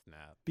Oh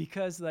snap!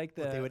 because like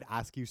But they would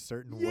ask you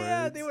certain words.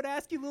 yeah, they would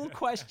ask you little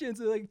questions,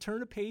 like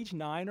turn to page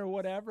 9 or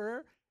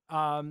whatever.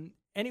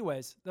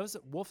 Anyways,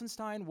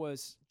 Wolfenstein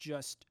was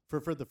just for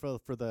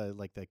the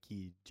like the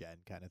key gen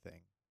kind of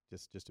thing.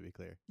 Just to be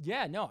clear.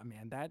 yeah, no,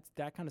 man,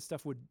 that kind of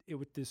stuff would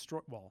destroy.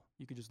 Well,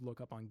 you could just look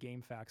up on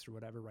GameFAQs or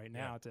whatever right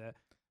now to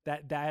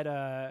that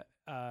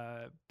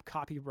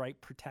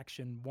copyright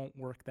protection won't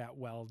work that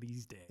well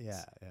these days.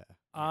 Yeah.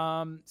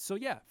 Yeah. So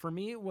yeah, for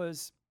me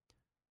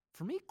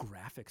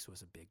graphics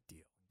was a big deal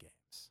in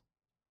games.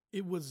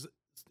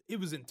 It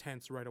was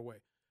intense right away,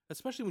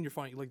 especially when you're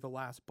fighting like the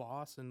last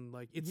boss, and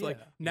like it's Yeah. like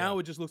now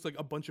it just looks like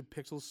a bunch of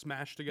pixels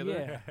smashed together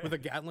Yeah. with a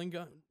Gatling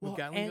gun. Well, with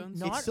Gatling and guns.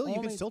 not It's still you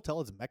can only- still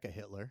tell it's Mecha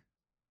Hitler.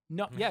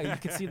 No, yeah, you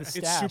could see the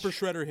stash. It's Super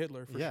Shredder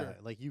Hitler for yeah. sure.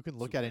 Like you can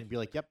look at it and be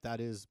like, yep, that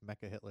is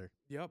Mecha Hitler.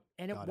 Yep.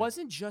 And it Got it.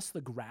 wasn't just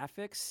the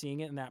graphics, seeing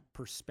it in that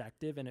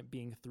perspective and it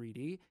being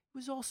 3D. It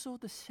was also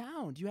the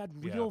sound. You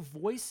had real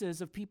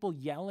voices of people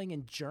yelling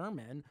in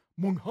German,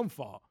 "Mung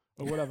Humfa,"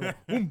 or whatever,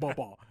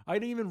 "Umbaba." I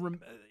didn't even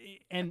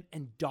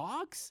and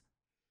dogs.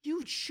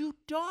 You shoot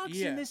dogs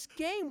Yeah. in this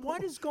game.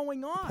 What is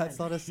going on? That's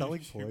not a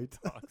selling point.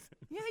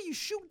 Yeah, you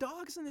shoot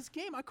dogs in this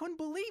game. I couldn't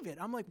believe it.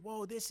 I'm like,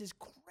 whoa, this is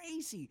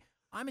crazy.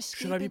 I'm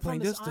escaping Should I be from playing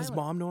this? Does island.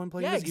 mom know I'm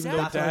playing Yeah, this? Even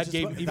though exactly. That's what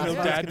I was dad just- that's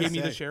what I was gave gonna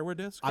me the say. shareware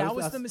disc. I That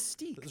was- was the that's-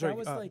 mystique. Sorry, that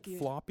was like it.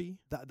 floppy.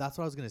 That's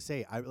what I was gonna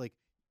say. I like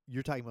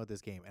you're talking about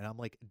this game, and I'm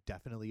like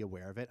definitely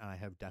aware of it, and I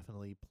have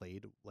definitely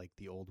played like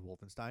the old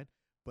Wolfenstein,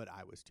 but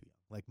I was too young.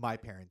 Like my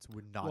parents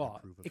would not Well,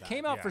 approve of it that.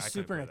 came out Yeah, for I couldn't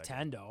Super play that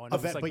game. Nintendo, and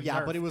it was like but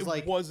yeah, but it Nerf. was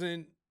like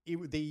wasn't.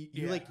 you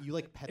Yeah.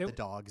 pet It- the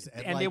dogs,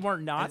 and, and like, they weren't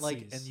and,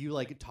 Nazis. and you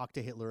like talk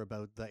to Hitler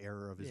about the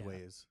error of his Yeah.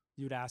 ways.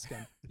 You'd ask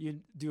him.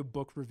 You'd do a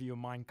book review of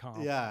Mein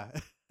Kampf. Yeah,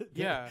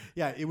 Yeah.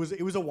 yeah. It was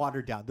a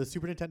watered down. The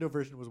Super Nintendo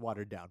version was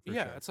watered down. For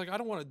Yeah, sure. it's like I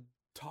don't want to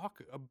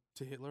talk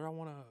to Hitler. I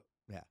want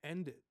to Yeah.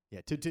 end it.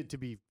 Yeah. To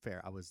be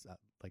fair, I was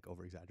like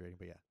over exaggerating,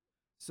 but yeah.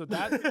 So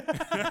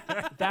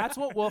that's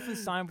what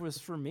Wolfenstein was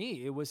for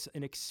me. It was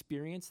an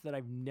experience that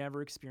I've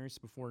never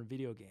experienced before in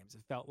video games.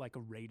 It felt like a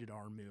rated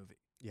R movie.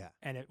 Yeah.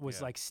 And it was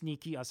Yeah. like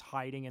sneaky us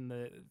hiding in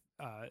the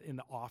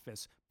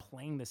office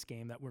playing this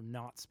game that we're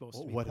not supposed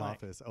to be What playing.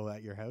 office? Oh,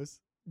 at your house?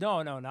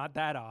 No, not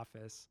that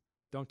office.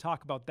 Don't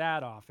talk about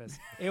that office.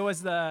 It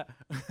was the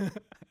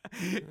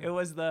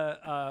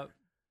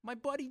my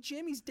buddy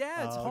Jimmy's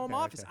dad's Oh, home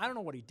okay, office. okay. I don't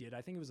know what he did.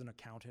 I think he was an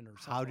accountant or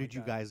something. How did like you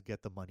that. guys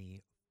get the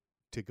money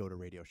to go to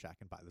Radio Shack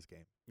and buy this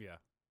game? Yeah.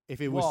 If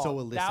it was so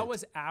Well, illicit. that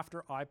was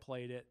after I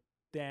played it.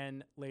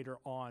 Then later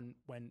on,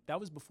 when that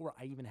was before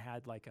I even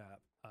had like a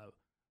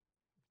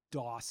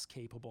DOS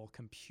capable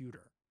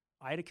computer.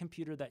 I had a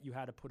computer that you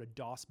had to put a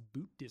DOS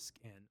boot disk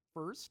in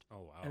first,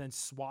 Oh wow. and then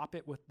swap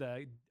it with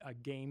a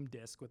game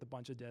disk with a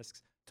bunch of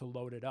disks to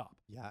load it up.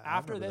 Yeah.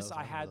 After remember this, those,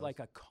 I remember had those. like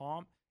a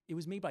it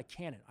was made by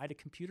Canon. I had a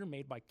computer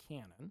made by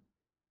Canon,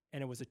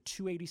 and it was a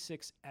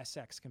 286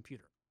 SX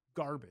computer.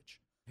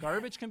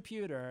 Garbage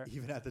computer,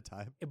 even at the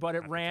time. but it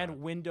At the ran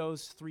time.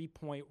 Windows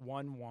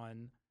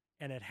 3.11,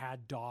 and it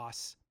had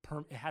DOS.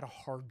 It had a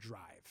hard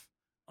drive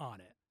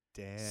on it.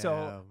 Damn.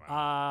 So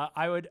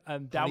I would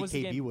that many was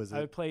the KB game was I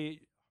it? would play.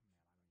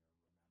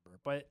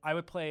 But I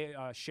would play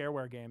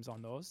shareware games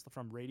on those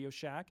from Radio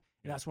Shack,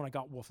 and that's when I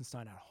got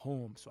Wolfenstein at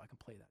home, so I can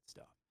play that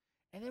stuff.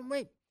 And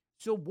then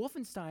so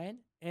Wolfenstein,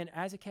 and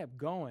as it kept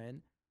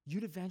going,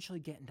 you'd eventually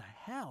get into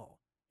hell,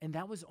 and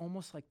that was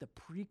almost like the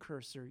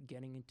precursor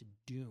getting into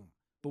Doom.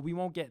 But we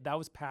won't get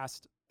that's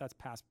past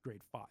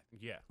grade 5.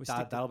 Yeah. We stick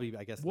to That'll be,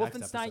 I guess, next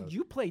Wolfenstein. episode.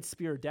 You played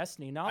Spear of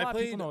Destiny. Not a lot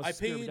of people know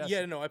Spear of Destiny.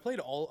 Yeah, no, I played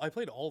all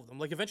of them.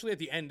 Like eventually at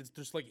the end, it's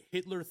just like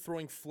Hitler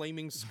throwing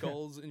flaming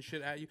skulls and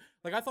shit at you.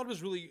 Like I thought it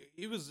was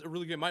a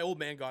really good. My old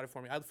man got it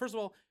for me. First of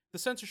all, the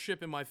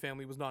censorship in my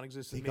family was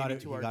non-existent. He got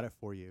it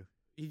for you.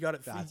 He got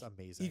it. That's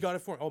amazing. He got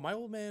it for. Oh, my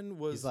old man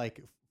was. He's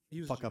like, he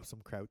was fuck up some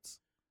krauts.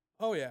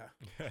 Oh yeah.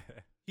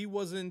 He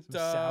wasn't.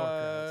 Some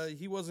sauerkrauts.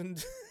 He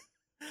wasn't.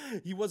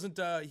 He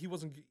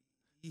wasn't.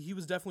 He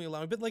was definitely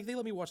allowing, but like they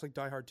let me watch like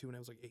Die Hard 2 when I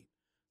was like 8.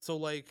 So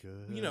like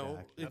Good you know,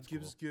 action. it That's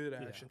gives cool. good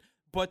action.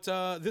 But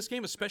this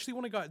game, especially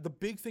when I got the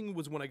big thing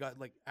was when I got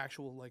like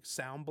actual like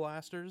sound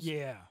blasters.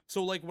 Yeah.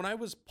 So like when I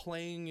was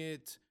playing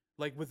it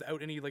like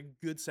without any like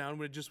good sound,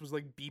 when it just was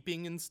like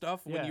beeping and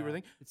stuff when you were Yeah,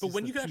 thinking. it's But just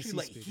when the you could actually PC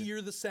like speaker.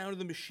 hear the sound of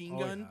the machine Oh,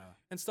 gun yeah.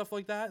 and stuff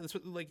like that, that's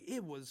what, like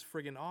it was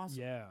friggin'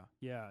 awesome.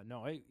 Yeah.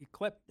 No, it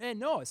clipped. And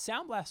no, a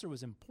sound blaster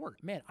was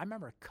important. Man, I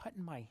remember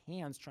cutting my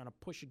hands trying to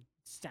push a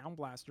sound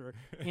blaster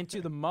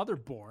into the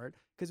motherboard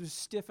because it was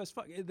stiff as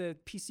fuck. The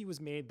PC was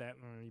made that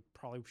you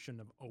probably shouldn't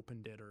have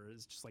opened it, or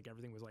it's just like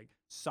everything was like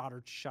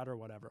soldered shut or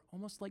whatever,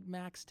 almost like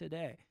Macs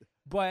today.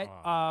 But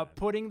Oh, man.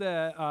 putting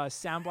the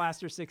Sound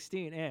Blaster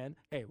 16 in,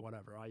 hey,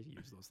 whatever. I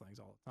use those things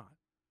all the time.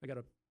 I got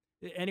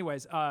to.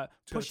 Anyways,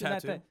 pushing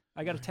that tattoo? thing.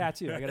 I got a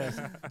tattoo. I got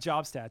a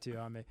jobs tattoo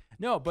on me.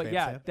 No, but Tramp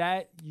yeah, stamp?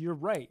 that you're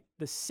right.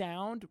 The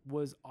sound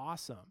was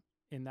awesome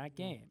in that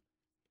game.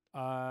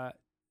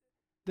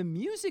 The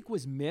music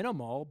was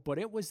minimal, but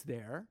it was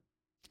there.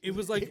 It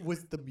was like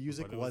the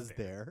music But it was was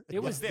there.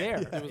 It was there.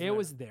 It was It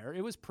was there.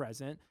 It was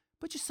present.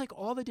 But just like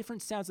all the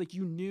different sounds, like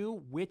you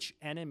knew which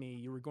enemy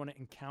you were going to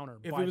encounter.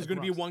 if by it was the going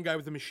to be grunts. one guy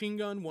with a machine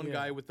gun, one Yeah.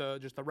 guy with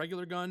just a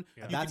regular gun.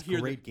 Yeah. You could That's hear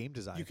great game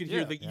design. You could Yeah.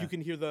 hear the Yeah. you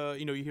can hear the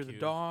you hear the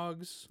Cues.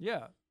 dogs.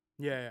 Yeah.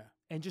 Yeah.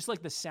 And just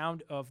like the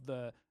sound of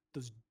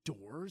those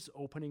doors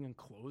opening and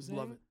closing.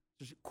 Love it.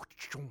 Just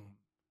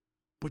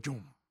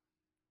ba-choom.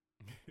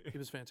 It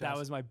was fantastic. That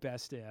was my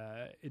best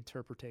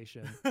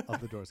interpretation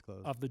of the doors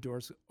closed. of the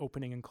doors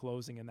opening and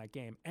closing in that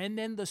game. And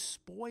then the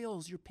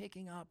spoils you're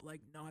picking up like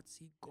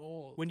Nazi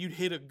gold. when you'd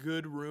hit a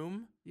good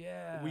room.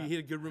 yeah. We hit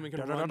a good room and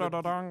can run the,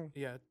 Da-da-da-da-dang.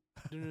 yeah,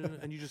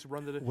 and you just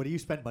run the. What do you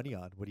spend money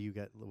on? What do you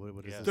get?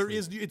 What is Yeah. this There thing?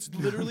 is. It's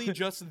literally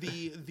just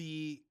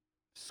the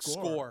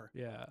score.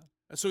 Yeah.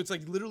 So it's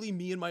like literally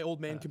me and my old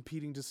man Yeah.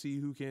 competing to see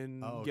who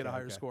can Oh, get a okay,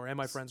 higher okay. score, and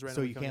my friends ran.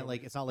 So you can't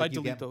like. It's not like I you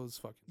delete get. those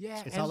fucking. Yeah.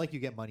 It's and not like you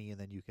get money and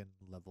then you can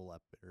level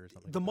up or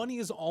something. The like money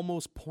is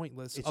almost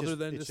pointless, It's other just-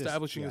 than it's just-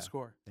 establishing yeah. a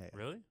score. that. Yeah, yeah.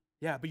 Really?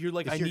 Yeah, but you're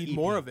like, It's I your need EP.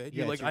 more of it.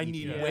 Yeah, You're it's like, I your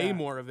need EP. way Yeah.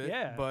 more of it.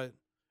 Yeah. But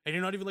and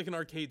you're not even like an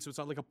arcade, so it's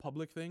not like a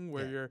public thing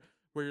where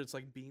Yeah. it's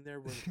like being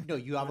there. Where No,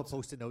 you have a it's-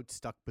 post-it note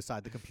stuck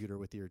beside the computer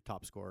with your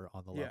top score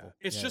on the Yeah, level.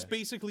 it's Yeah, just yeah.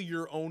 basically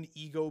your own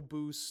ego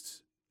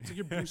boost. It's like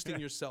you're boosting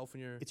yourself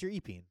and you're. It's your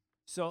EP.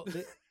 So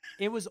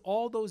it was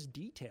all those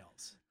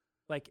details,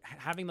 like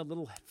having the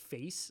little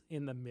face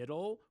in the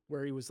middle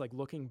where he was like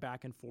looking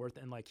back and forth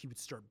and like he would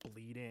start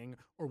bleeding,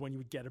 or when you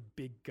would get a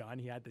big gun,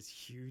 he had this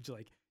huge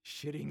like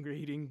shitting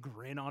eating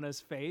grin on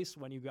his face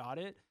when you got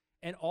it.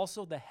 And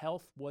also the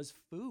health was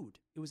food.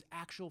 It was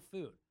actual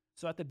food.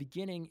 So at the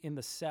beginning in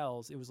the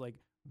cells, it was like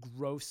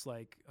gross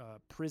like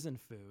prison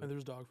food. And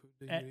there's dog food.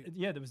 that you And, eat.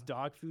 yeah, there was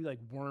dog food, like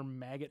worm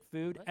maggot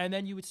food, and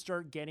then you would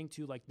start getting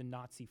to like the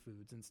Nazi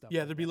foods and stuff.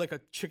 Yeah, like there'd be that. like a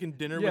chicken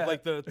dinner Yeah. with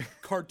like the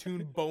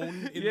cartoon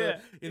bone in Yeah.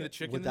 the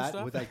chicken Would and that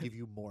stuff. would that give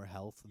you more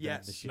health? Than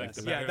Yes. the shitty Like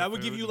the food? Yeah, better that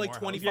would give food, you the like more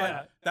health. 25.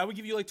 Yeah. That would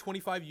give you like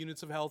 25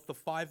 units of health. The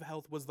 5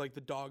 health was like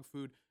the dog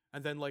food,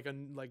 and then like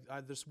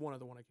there's one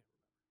other one I can't remember.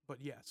 But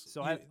yes,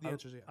 So the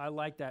answer is yeah. I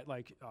like that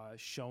like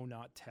show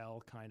not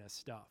tell kind of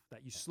stuff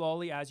that you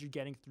slowly, as you're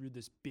getting through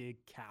this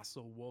big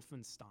castle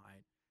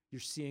Wolfenstein,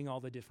 you're seeing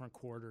all the different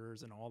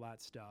quarters and all that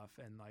stuff,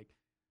 and like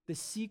the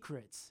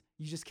secrets.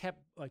 You just kept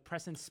like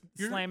pressing,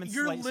 slamming.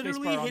 You're space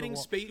literally bar on the hitting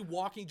wall. space,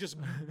 walking.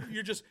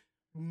 You're just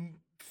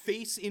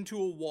face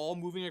into a wall,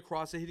 moving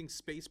across it, hitting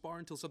space bar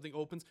until something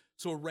opens.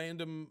 So a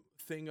random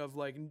thing of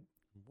like,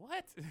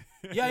 What?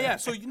 yeah.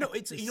 So you know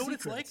it's The you know what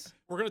it's like. secrets.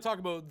 We're gonna talk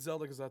about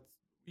Zelda because that's.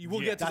 You will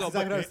Yeah. get to That's Zelda.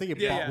 exactly what I was thinking.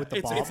 Yeah, With the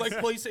it's bombs. like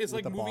it's With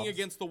like the moving bombs.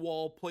 against the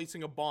wall,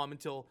 placing a bomb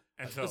until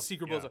the Until-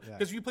 secret yeah. blows up. Yeah.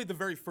 Because you played the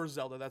very first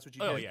Zelda, that's what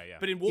you Oh, did. yeah, yeah.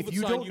 But in Wolfenstein, If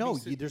you don't know,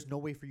 can sit- there's no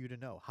way for you to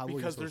know. How will you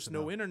because supposed there's to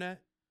no know?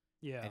 internet.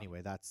 Yeah.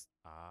 Anyway, that's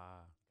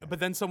Ah. But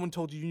then someone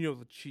told you know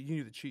the cheat. You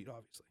knew the cheat,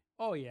 obviously.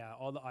 Oh yeah,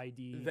 all the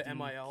ID, The D,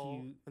 MIL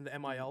Q. and the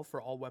MIL for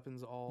all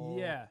weapons, all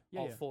Yeah,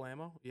 all yeah. full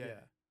ammo. Yeah. Yeah.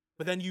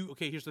 But then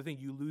here's the thing: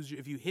 you lose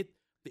if you hit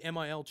the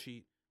MIL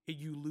cheat,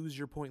 you lose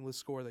your pointless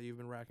score that you've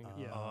been racking up.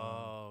 Yeah.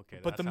 Oh, okay.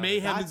 But the that's how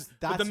mayhem it That's- is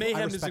but the I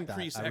mayhem is respect that.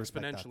 increased I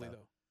respect that, exponentially though.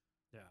 though.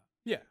 Yeah.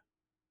 Yeah.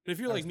 But if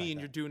you're I like me respect and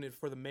that. you're doing it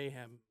for the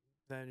mayhem,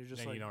 then you're just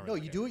Then like you don't no. really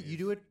You care. do it. You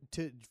do it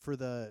for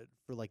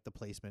like the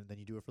placement. Then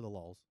you do it for the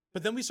lulls.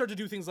 But then we start to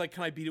do things like,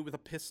 can I beat it with a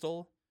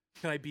pistol?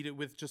 Can I beat it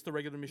with just the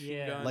regular machine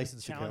Yeah. gun?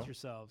 License to Challenge kill.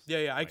 yourselves. Yeah,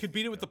 I License could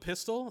beat to it with the kill.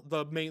 pistol.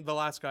 The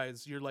last guy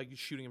is you're like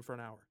shooting him for an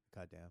hour.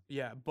 God damn.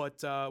 Yeah,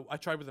 but I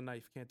tried with a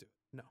knife. Can't do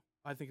it. No,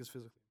 I think it's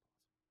physically.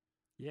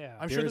 Yeah.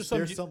 I'm sure there's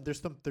some. There's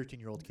some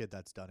 13-year-old kid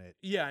that's done it.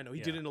 Yeah, I know. He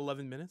did Yeah. it in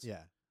 11 minutes.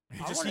 Yeah.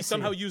 He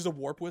somehow used a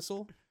warp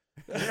whistle.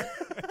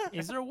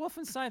 Is there a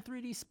Wolfenstein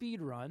 3D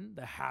speed run?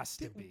 There has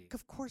to be.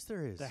 Of course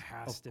there is. There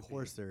has to be. Of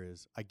course there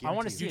is. I I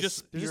want to guarantee see you. a There's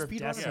a speed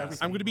speed run for everything.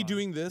 I'm going to be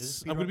doing There's a this.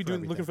 speed I'm going to be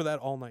run for looking for that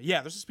all night.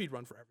 Yeah, there's a speed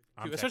run for everything.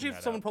 I'm Too. Especially checking if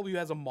that someone out. probably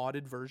has a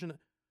modded version.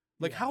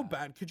 Like how Yeah.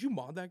 bad could you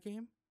mod that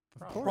game?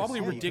 Of course, Probably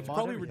yeah, you can ridiculous. mod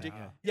Probably everything,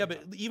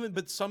 ridiculous. Yeah,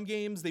 but some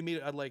games they made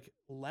it like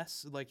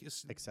less like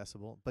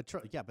accessible. But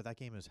but that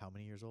game is how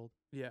many years old?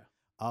 yeah.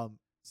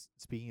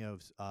 Speaking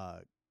of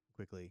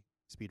quickly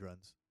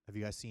speedruns, have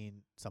you guys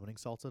seen Summoning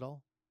Salts at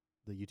all?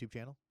 The YouTube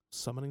channel.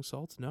 Summoning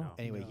salts? No. No.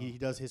 Anyway, No. he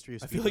does history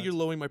of. I feel like you're speedruns.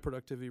 lowering my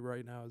productivity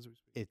right now as we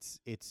speak.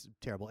 It's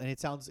terrible, and it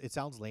sounds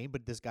lame,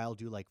 but this guy will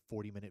do like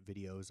 40-minute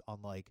videos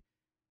on like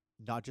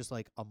not just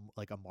like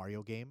a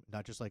Mario game,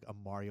 not just like a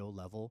Mario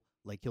level.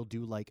 Like he'll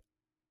do like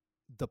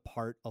the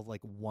part of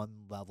like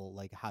one level,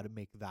 like how to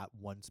make that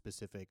one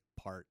specific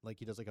part. Like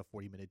he does like a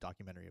 40-minute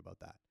documentary about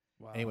that.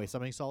 Wow. Anyway,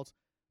 Summoning Salts,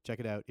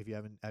 check it out if you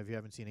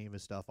haven't seen any of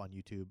his stuff on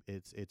YouTube.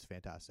 It's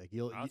fantastic.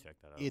 I'll check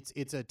that out.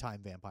 It's a time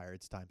vampire.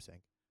 It's time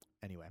sink.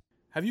 Anyway,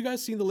 Have you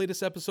guys seen the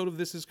latest episode of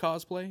This Is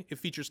Cosplay? It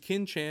features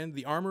Kin Chan,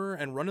 the armorer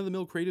and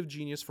run-of-the-mill creative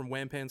genius from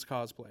Wampan's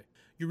Cosplay.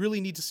 You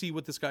really need to see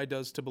what this guy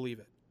does to believe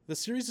it. The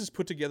series is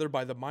put together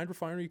by the Mind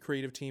Refinery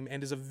creative team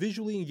and is a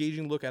visually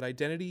engaging look at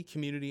identity,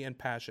 community, and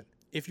passion.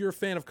 If you're a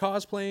fan of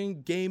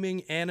cosplaying,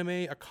 gaming, anime,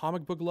 a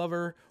comic book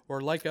lover,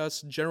 or like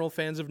us, general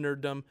fans of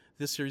nerddom,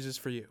 this series is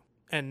for you.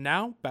 And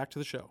now, back to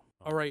the show.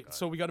 All right, God.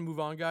 so we got to move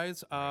on, guys.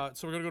 So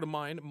we're going to go to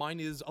mine. Mine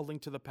is A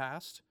Link to the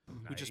Past.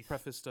 We just Nice.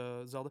 prefaced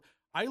Zelda.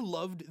 I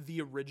loved the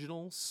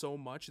original so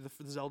much, the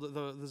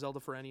Zelda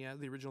for NES,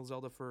 the original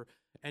Zelda for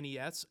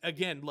NES.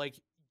 Again,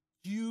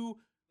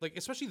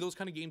 especially those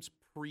kind of games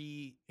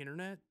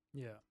pre-internet.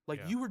 Yeah. Like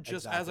Yeah, you were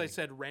just, as I exactly.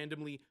 said,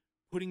 randomly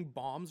putting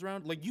bombs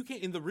around. Like you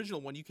can't, in the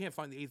original one, you can't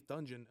find the 8th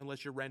dungeon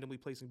unless you're randomly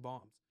placing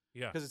bombs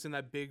Yeah. because it's in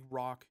that big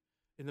rock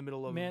in the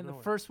middle of Man, the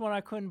nowhere. first one I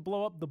couldn't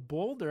blow up the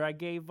boulder, I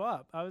gave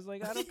up. I was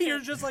like, I don't You're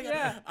care. just like,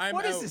 yeah. I'm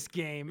What is out. this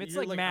game? It's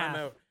You're like I'm math.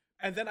 out.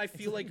 And then I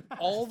feel like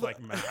all the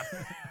like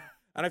math.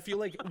 and I feel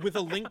like with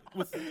A Link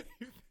with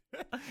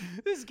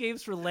This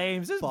game's for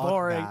lames. This is Fuck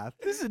boring. math.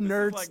 This is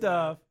nerd like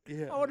stuff.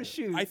 yeah. I want to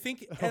shoot. I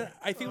think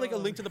like A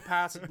Link to the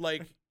Past,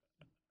 like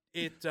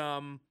it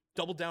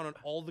doubled down on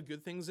all the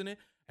good things in it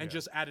and Yeah.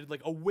 just added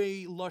like a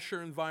way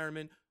lusher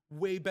environment,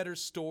 way better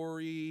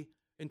story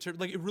in terms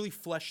like it really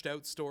fleshed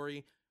out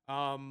story.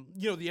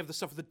 You have the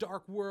stuff of the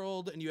dark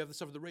world and you have the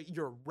stuff of the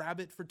you're a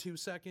rabbit for 2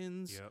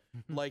 seconds. Yep.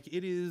 Like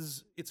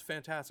it's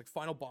fantastic.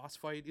 Final boss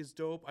fight is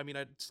dope. I mean,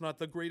 it's not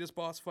the greatest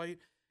boss fight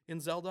in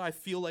Zelda. I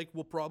feel like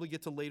we'll probably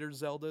get to later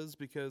Zeldas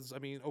because I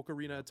mean,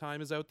 Ocarina of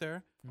Time is out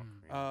there.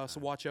 So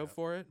watch out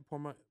for it.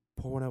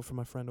 Pour one out for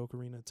my friend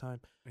Ocarina of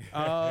Time.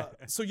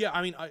 So yeah,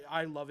 I mean,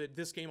 I love it.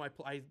 This game,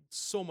 I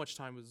so much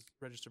time was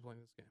registered playing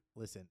this game.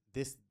 listen,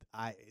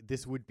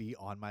 this would be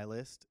on my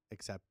list,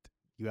 except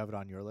you have it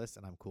on your list,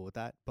 and I'm cool with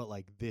that. But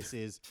like, this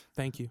is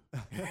Thank you.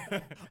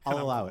 I'll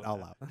allow it. I'll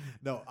allow it.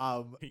 No,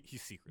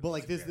 He's secretly. but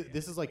like this superior.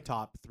 this is like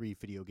top 3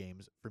 video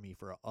games for me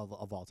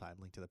of all time.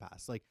 Link to the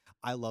Past. Like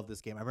I love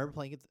this game. I remember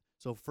playing it.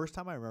 So first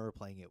time I remember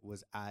playing it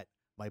was at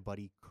my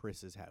buddy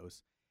Chris's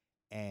house,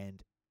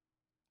 and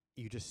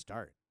you just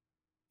start,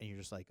 and you're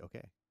just like,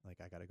 okay,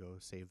 like I gotta go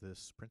save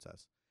this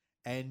princess,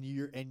 and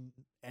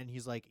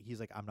he's like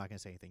I'm not gonna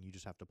say anything. You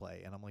just have to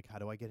play, and I'm like, how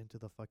do I get into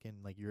the fucking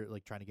like you're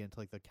like trying to get into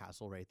like the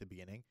castle right at the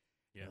beginning.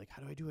 Yeah. You're like,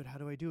 how do I do it? How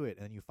do I do it?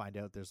 And then you find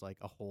out there's like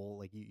a hole,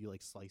 like you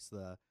like slice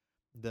the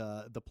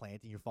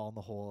plant and you fall in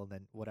the hole and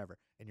then whatever,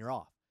 and you're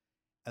off.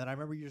 And then I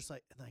remember you just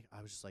like, and like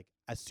I was just like,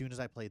 as soon as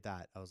I played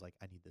that, I was like,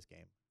 I need this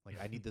game. Like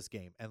I need this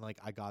game. And like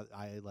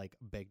I like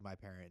begged my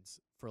parents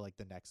for like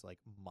the next like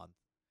month,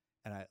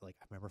 and I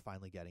remember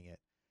finally getting it,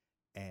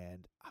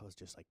 and I was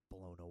just like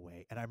blown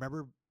away. And I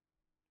remember,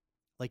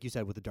 like you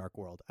said, with the Dark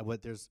World,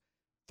 there's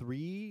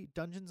 3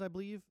 dungeons I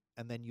believe,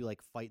 and then you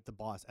like fight the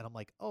boss, and I'm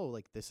like, oh,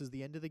 like this is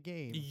the end of the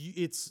game.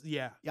 Yeah,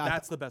 Yeah,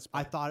 that's the best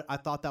part. I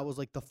thought that was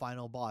like the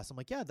final boss. I'm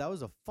like, yeah, that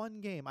was a fun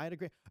game. I had a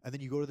great. And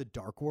then you go to the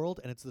Dark World,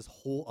 and it's this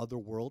whole other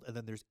world, and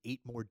then there's 8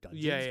 more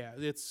dungeons. yeah,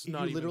 it's You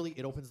not even, literally,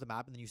 it opens the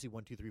map, and then you see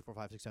 1, 2, 3, 4,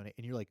 5, 6, 7, 8,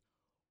 and you're like,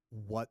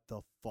 what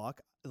the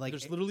fuck? Like,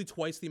 there's literally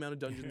twice the amount of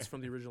dungeons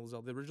from the original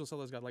Zelda. The original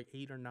Zelda's got like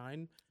 8 or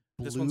 9.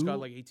 This one's got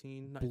like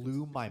 18.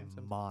 blew my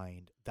 17.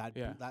 mind. That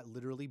Yeah. that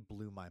literally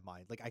blew my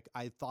mind. Like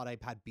I thought I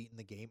had beaten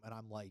the game, and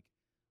I'm like,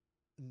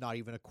 not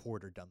even a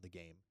quarter done the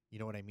game. You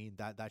know what I mean?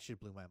 That shit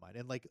blew my mind.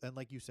 And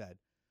like you said,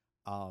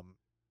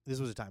 this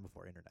was a time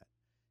before internet.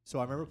 So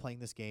I remember playing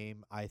this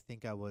game. I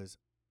think I was,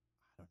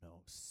 I don't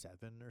know,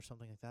 7 or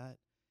something like that.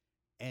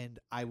 And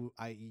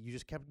you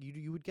just kept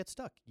you would get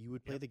stuck. You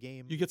would play the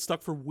game. You get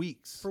stuck for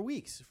weeks. For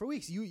weeks.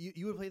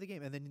 You would play the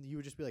game, and then you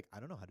would just be like, I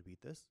don't know how to beat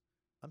this.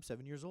 I'm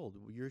 7 years old.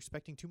 You're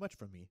expecting too much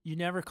from me. You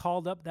never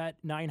called up that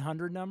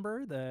 900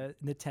 number, the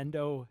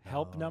Nintendo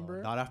help No,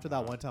 number? Not after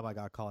that one time I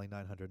got calling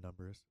 900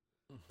 numbers.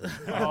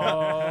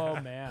 Oh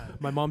man.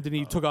 My mom didn't.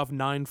 He took off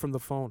 9 from the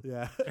phone.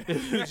 Yeah.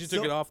 She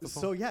took it off the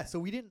phone. So yeah, so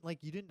we didn't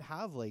you didn't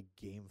have like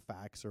game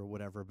facts or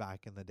whatever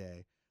back in the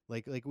day.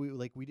 We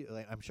did,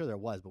 I'm sure there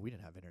was, but we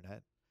didn't have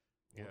internet.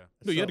 Yeah.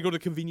 No, you had to go to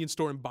the convenience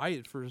store and buy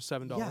it for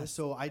 $7. Yeah,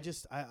 so I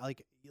That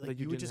you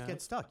you would just didn't get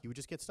have? stuck. You would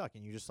just get stuck,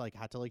 and you just like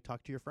had to like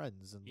talk to your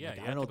friends and Yeah, like,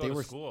 you I had don't know. to They go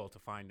were to school to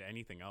find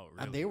anything out.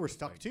 Really. and they were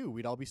stuck Like, too.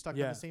 We'd all be stuck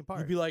Yeah. on the same part.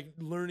 You'd be like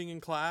learning in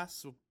class,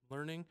 so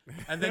learning,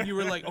 and then you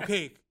were like,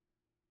 okay,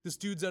 this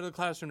dude's out of the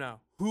classroom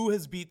now. Who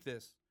has beat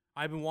this?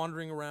 I've been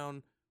wandering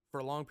around for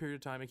a long period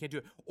of time. I can't do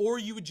it. Or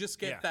you would just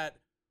get Yeah. that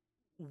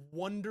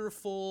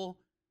wonderful,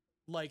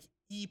 like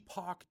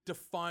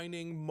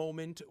epoch-defining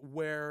moment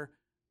where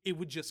it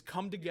would just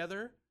come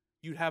together.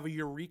 You'd have a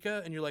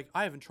eureka, and you're like,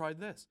 I haven't tried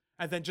this,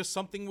 and then just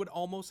something would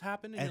almost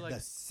happen, and and you're the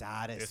like,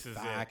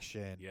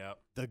 satisfaction, Yep.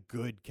 the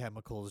good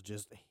chemicals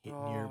just hitting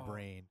your Oh.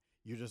 brain.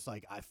 You're just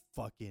like, I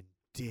fucking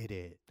did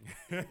it,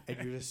 and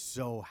you're just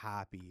so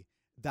happy.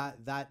 That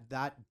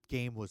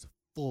game was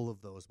full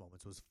of those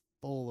moments.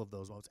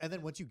 And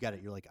then once you get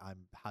it, you're like,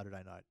 how did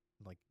I not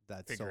like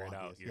that's Figure so it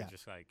out. obvious. You're Yeah.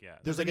 just like, yeah.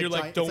 There's and like a you're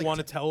like, giant- don't it's like want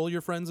to tell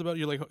your friends about it.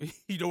 You're like,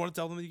 you don't want to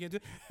tell them that you can't do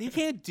it. You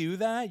can't do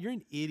that. You're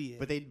an idiot.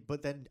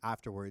 But then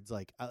afterwards,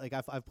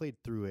 I've played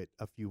through it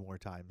a few more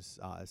times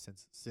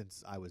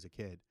since I was a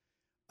kid,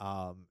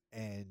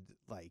 and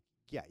like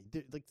yeah,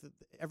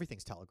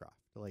 everything's telegraphed.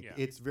 Like Yeah.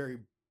 it's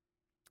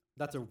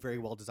that's a very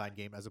well designed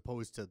game as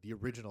opposed to the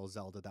original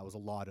Zelda. That was a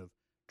lot of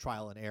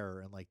trial and error,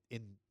 and like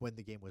when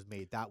the game was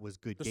made, that was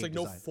good. There's game like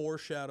no design.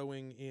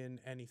 foreshadowing in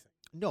anything.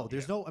 No,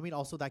 there's Yeah. no. I mean,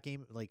 also that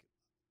game like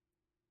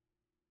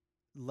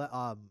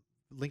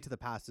Link to the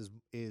Past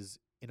is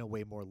in a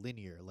way more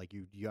linear. Like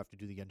you have to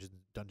do the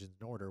dungeons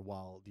in order,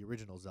 while the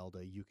original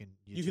Zelda you can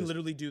You can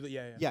literally do that.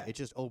 Yeah. yeah, it's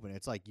just open.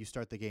 It's like you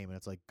start the game and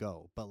it's like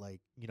go. But like,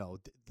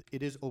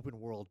 it is open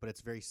world, but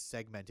it's very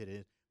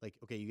segmented. Like,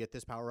 okay, you get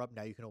this power up,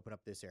 now you can open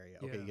up this area.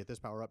 Okay, Yeah. you get this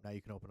power up, now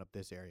you can open up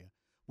this area.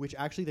 Which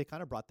actually they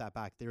kind of brought that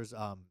back. There's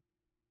I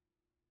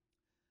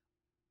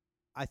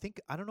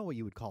don't know what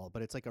you would call it,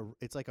 but it's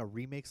like a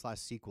remake /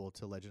 sequel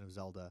to Legend of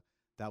Zelda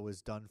that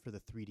was done for the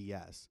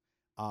 3DS.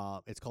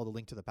 It's called A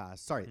Link to the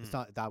Past. Sorry, it's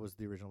not. That was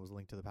the original. Was A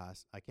Link to the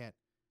Past. I can't.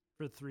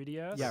 For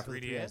 3DS? Yeah, for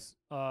the 3DS?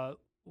 3DS.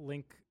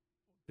 Link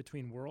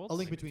Between Worlds? A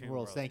Link Link Between Between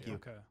Worlds. Worlds, Thank yeah. you.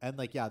 Okay. And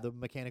like, yeah, the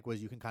mechanic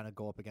was you can kind of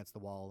go up against the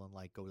wall and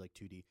like go like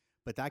 2D.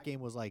 But that game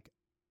was like,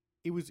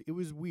 it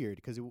was weird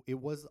because it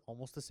was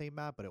almost the same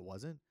map, but it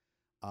wasn't.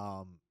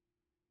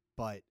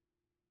 But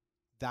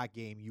that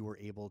game you were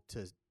able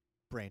to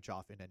branch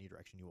off in any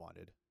direction you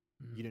wanted.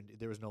 Mhm. You didn't.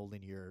 There was no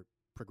linear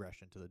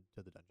progression to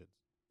the dungeons.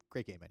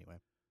 Great game anyway.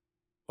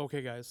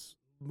 Okay, guys.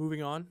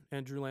 Moving on.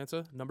 Andrew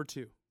Lanza, number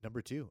 2.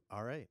 Number 2.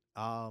 All right.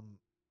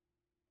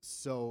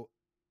 So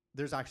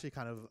there's actually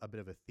kind of a bit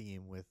of a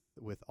theme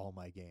with all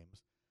my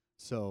games.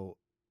 So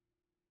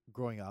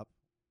growing up,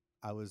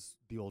 I was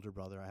the older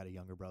brother. I had a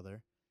younger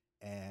brother,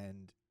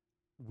 and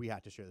we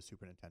had to share the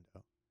Super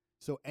Nintendo.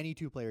 So any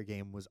 2-player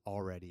game was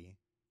already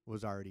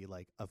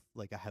like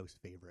a house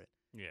favorite,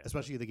 Yeah.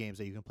 especially the games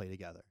that you can play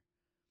together,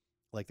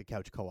 like the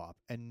couch co-op.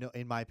 And no,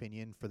 in my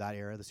opinion, for that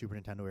era, the Super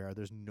Nintendo era,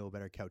 there's no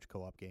better couch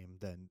co-op game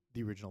than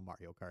the original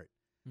Mario Kart.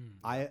 Hmm.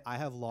 I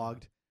have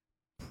logged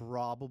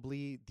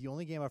probably the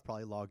only game I've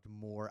probably logged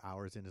more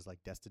hours in is like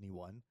Destiny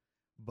 1,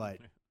 but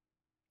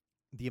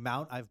the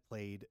amount I've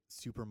played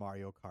Super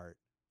Mario Kart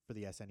for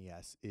the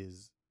SNES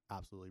is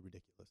absolutely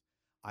ridiculous.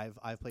 I've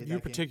played You're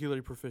that game.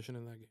 particularly proficient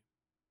in that game.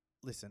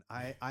 Listen,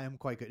 I am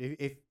quite good.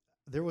 If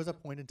there was a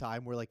point in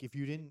time where like if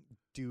you didn't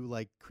do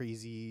like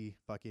crazy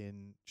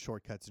fucking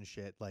shortcuts and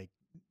shit, like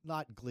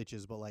not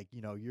glitches, but like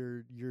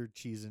you're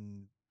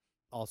cheesing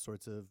all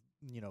sorts of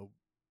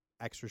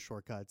extra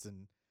shortcuts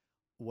and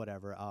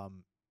whatever.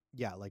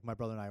 Yeah, like my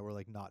brother and I were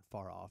like not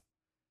far off.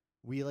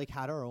 We like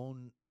had our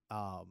own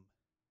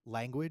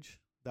language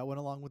that went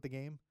along with the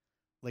game.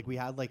 Like we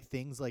had like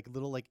things like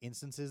little like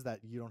instances that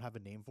you don't have a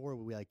name for.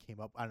 We like came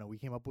up. I don't know. We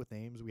came up with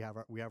names. We have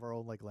our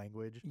own like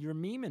language. You're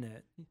memeing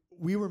it.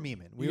 We were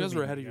memeing. You guys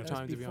were memeing. ahead of your That's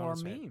time, to be before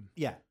honest. meme.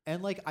 Yeah,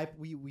 and like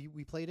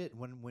we played it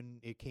when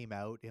it came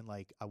out in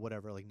like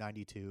whatever like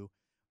 92.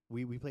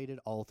 We played it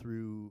all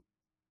through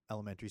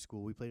elementary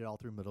school. We played it all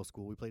through middle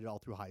school. We played it all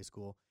through high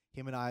school.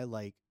 Him and I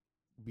like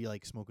be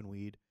like smoking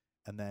weed,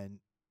 and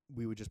then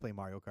we would just play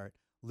Mario Kart.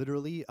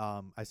 Literally,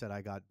 I said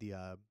I got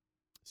the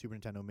Super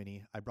Nintendo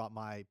Mini. I brought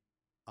my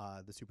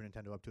the Super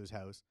Nintendo up to his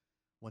house.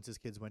 Once his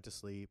kids went to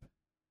sleep,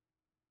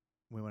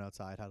 we went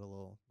outside, had a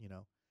little, and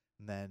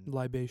then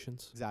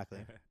Libations. exactly.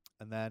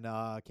 And then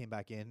came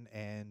back in,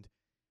 and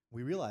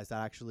we realized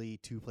that actually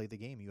to play the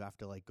game, you have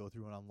to like go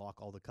through and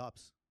unlock all the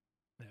cups.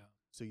 Yeah.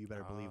 So you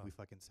better believe Ah. we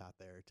fucking sat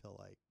there till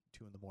like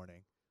 2 a.m,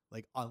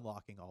 like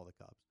unlocking all the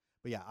cups.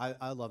 But yeah,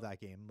 I love that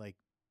game. Like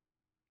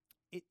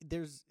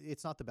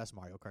it's not the best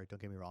Mario Kart.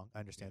 Don't get me wrong. I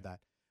understand that,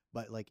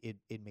 but like it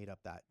made up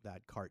that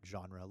kart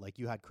genre. Like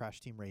you had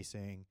Crash Team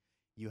Racing,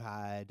 you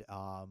had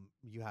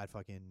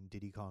fucking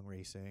Diddy Kong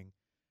Racing.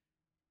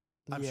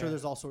 I'm sure Yeah.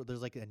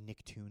 there's like a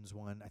Nicktoons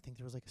one. I think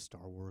there was like a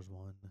Star Wars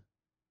one.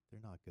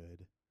 They're not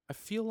good. I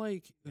feel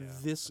like Yeah,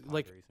 this, the pod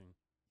like, racing.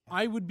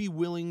 I would be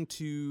willing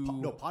to.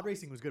 No, pod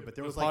racing was good, but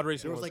there The was pod like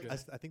racing there was was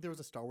like good. I think there was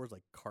a Star Wars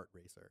like kart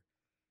racer.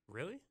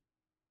 Really?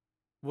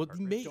 Well, Kart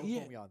may, Don't yeah,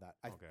 quote me on that.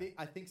 Okay.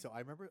 I think so. I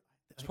remember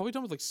it's probably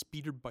done with like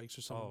speeder bikes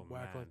or something Oh,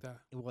 whack man. like that.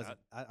 it wasn't.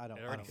 I don't.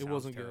 It I already don't It sounds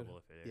wasn't good. terrible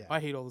if it is. Yeah. I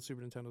hate all the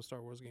Super Nintendo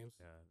Star Wars games.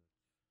 Yeah,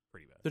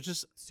 pretty bad. They're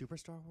just Super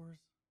Star Wars.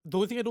 the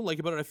only thing I don't like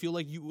about it. I feel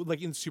like you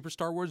like in Super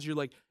Star Wars, you're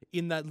like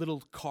in that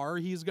little car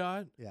he's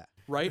got, Yeah.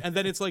 right? And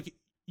then it's like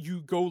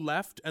you go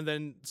left, and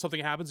then something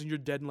happens, and you're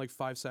dead in like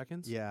 5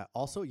 seconds. Yeah.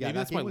 Also, yeah. Maybe that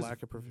that's game my was,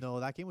 lack of proficiency. No,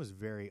 that game was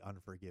very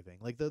unforgiving.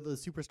 Like the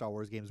Super Star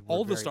Wars games. Were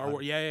All the very Star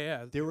Wars,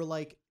 yeah. They were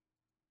like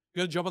You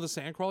gotta jump on the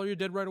sandcrawler, you're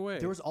dead right away.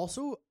 there was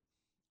also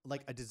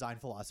like a design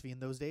philosophy in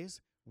those days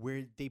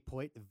where they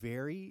put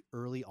very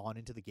early on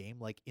into the game,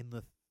 like in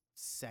the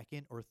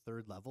second or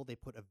third level, they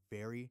put a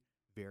very,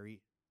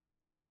 very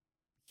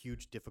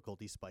huge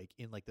difficulty spike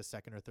in like the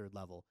second or third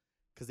level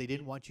because they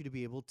didn't want you to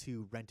be able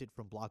to rent it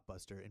from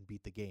Blockbuster and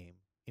beat the game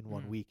in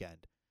one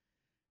weekend.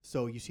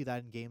 So you see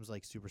that in games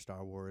like Super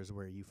Star Wars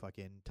where you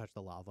fucking touch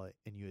the lava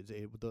and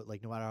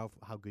like no matter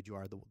how good you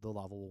are, the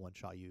lava will one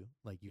shot you.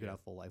 Like you could have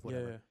full life,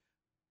 whatever. Yeah.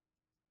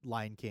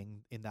 Lion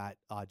King in that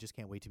just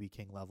can't wait to be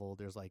king level.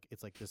 There's like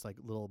it's like this like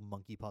little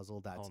monkey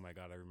puzzle that's Oh my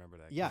god, I remember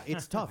that. yeah, game.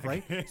 it's tough,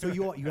 right? So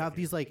you have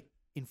these like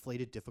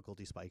inflated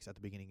difficulty spikes at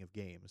the beginning of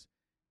games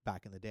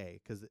back in the day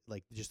because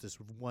like just this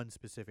one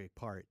specific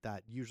part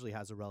that usually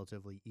has a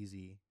relatively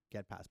easy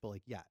get past. But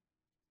like yeah,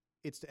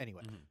 it's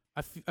anyway.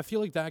 Mhm. I feel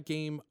like that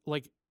game,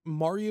 like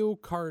Mario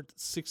Kart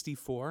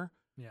 64.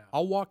 Yeah.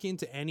 I'll walk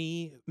into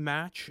any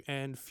match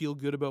and feel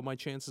good about my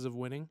chances of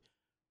winning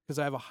because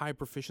I have a high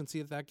proficiency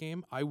at that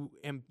game. I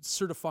am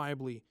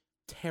certifiably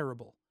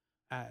terrible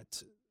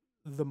at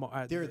the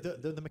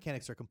The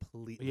mechanics are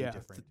completely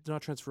different. They're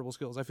not transferable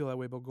skills. I feel that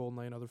way about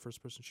GoldenEye and other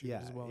first-person shooters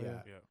Yeah, as well.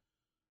 yeah. Yeah.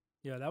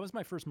 Yeah, that was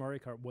my first Mario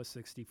Kart was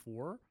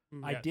 64.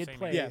 I Yeah, did same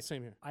play here. Yeah,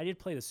 same here. I did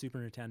play the Super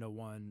Nintendo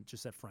one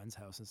just at friends'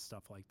 house and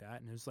stuff like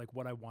that. And it was like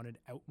what I wanted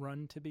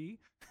Outrun to be.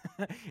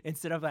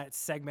 Instead of that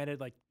segmented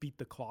like beat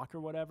the clock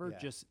or whatever, Yeah.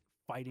 just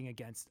fighting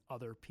against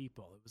other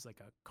people. It was like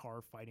a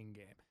car fighting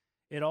game.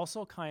 It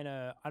also kind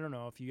of, I don't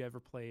know if you ever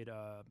played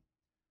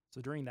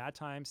so during that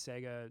time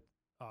Sega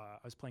I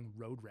was playing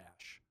Road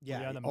Rash. where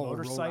you're on the Road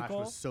Rash motorcycle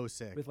was so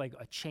sick. with like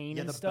a chain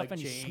Yeah, and the stuff, bug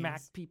and you chains.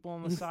 smack people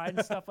on the side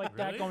and stuff like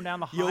that, Really? going down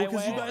the Yo, highway.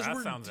 because you Oh, guys that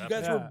were sounds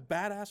were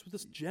badass with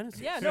this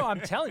Genesis. Yeah, no,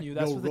 I'm telling you,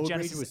 that's No, what the Road Rage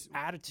Genesis was-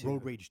 attitude.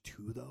 Road Rage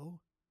 2 though.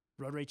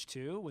 Road Rage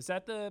 2 was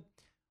that the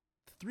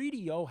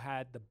 3DO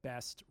had the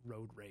best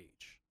Road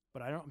Rage,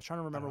 but I'm trying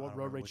to remember I what don't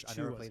Road remember Rage which-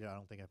 2 I never was. played it. I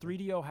don't think I played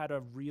 3DO had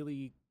a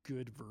really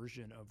good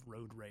version of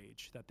Road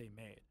Rage that they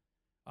made.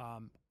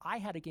 I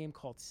had a game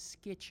called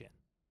Skitchin.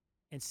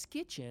 And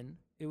Skitchin,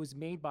 it was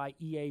made by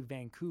EA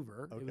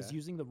Vancouver. It was Okay.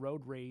 using the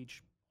Road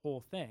Rage whole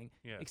thing,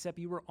 Yeah. except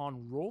you were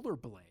on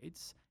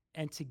rollerblades,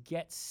 and to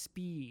get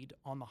speed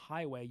on the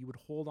highway, you would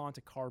hold on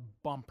to car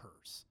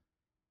bumpers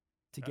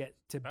to That's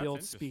build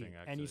interesting, speed,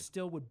 and you actually.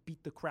 still would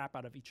beat the crap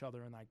out of each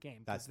other in that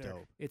game. 'cause That's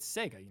dope. It's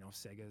Sega,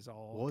 Sega is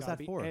all. What was gotta that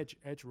be for?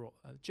 Edge roll.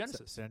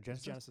 Genesis.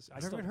 Genesis? Genesis.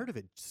 I've never even heard of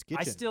it. Skitchin.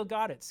 I still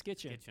got it.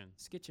 Skitchin. Skitchin.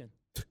 Skitchin.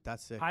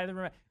 That's sick. Highly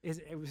remember.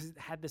 It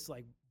had this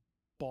like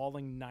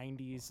balling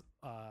 '90s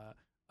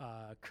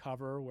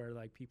cover where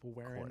like people Of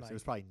wearing course. like It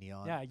was probably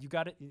neon. yeah, you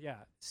got it.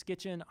 Yeah,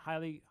 Skitchin.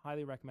 Highly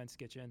recommend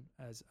Skitchin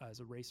as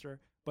a racer.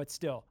 But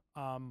still,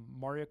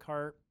 Mario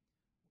Kart.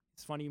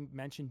 It's funny you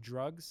mentioned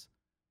drugs.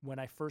 When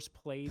I first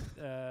played,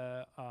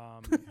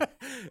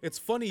 It's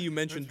funny you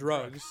mentioned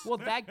drugs. well,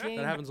 that game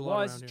happens a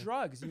lot was around here.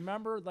 drugs. You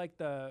remember like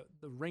the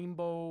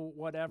Rainbow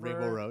whatever,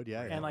 Rainbow Road.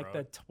 Yeah. and yeah. like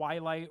the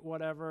Twilight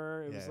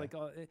whatever. It was Yeah. like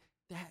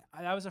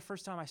that was the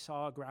first time I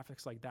saw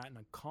graphics like that in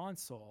a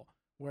console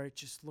where it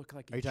just looked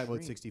like. Are you talking about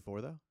dream.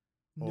 64 though?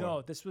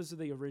 No, this was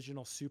the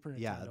original Super Nintendo.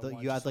 Yeah.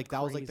 one, You had just like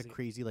that was like the crazy.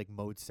 crazy like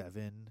mode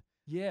 7.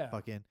 Yeah,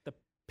 Fucking. the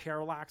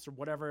parallax or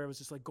whatever. It was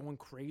just like going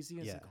crazy.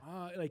 It's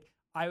Yeah. like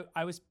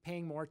I was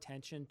paying more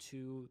attention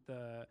to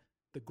the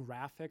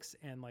graphics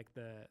and like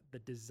the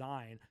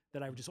design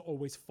that I would just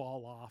always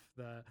fall off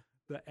the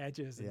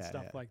edges and Yeah,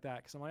 stuff yeah. like that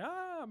because I'm like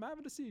I'm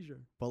having a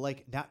seizure. But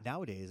like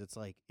nowadays, it's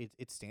like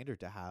it's standard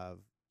to have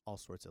all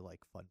sorts of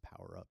like fun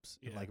power ups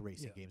in Yeah. like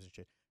racing Yeah. games and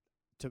shit.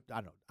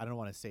 I don't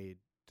want to say,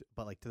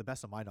 but like to the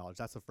best of my knowledge,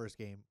 that's the first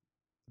game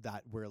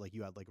that where like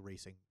you had like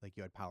racing, like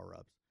you had power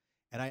ups,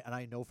 and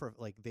I know for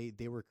like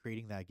they were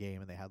creating that game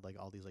and they had like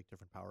all these like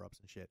different power ups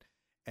and shit.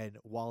 And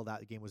while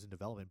that game was in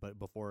development, but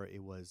before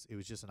it was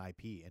just an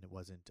IP and it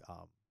wasn't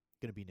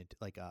gonna be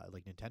like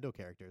Nintendo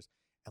characters,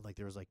 and like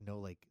there was like no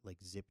like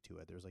zip to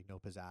it. There was like no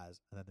pizzazz,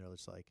 and then they're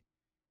just like,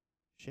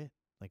 shit,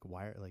 like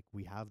why are like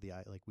we have the Yeah.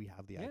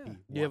 IP.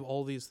 You have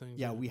all these things.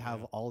 Yeah, we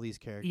have all these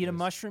characters. Eat a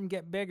mushroom,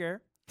 get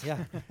bigger.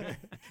 Yeah.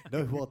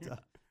 No, well,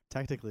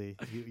 technically,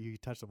 you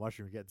touch the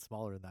mushroom, you're getting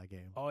smaller in that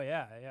game. Oh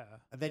yeah.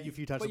 And then if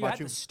you touch But the you had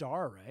mushroom, the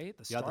star, right?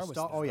 The you had star the was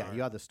star. the Oh yeah, star.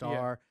 you had the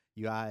star.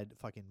 You had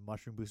fucking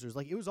mushroom boosters.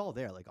 Like it was all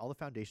there. Like all the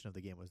foundation of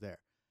the game was there.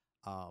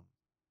 Omar,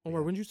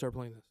 when did you start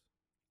playing this?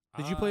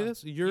 Did you play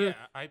this? Yeah,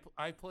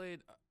 I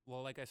played.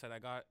 Well, like I said, I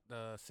got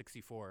the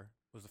 64.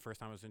 Was the first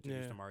time I was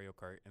introduced Yeah. to Mario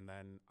Kart, and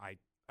then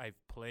I've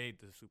played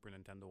the Super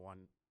Nintendo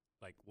one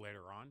like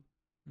later on,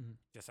 Mhm.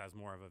 just as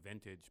more of a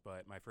vintage.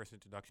 But my first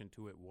introduction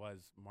to it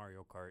was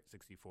Mario Kart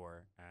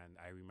 64, and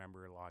I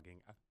remember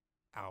logging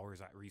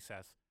hours at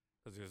recess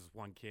because there's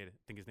one kid. I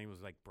think his name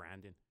was like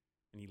Brandon,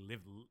 and he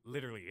lived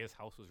literally his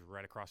house was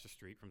right across the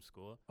street from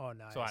school. Oh,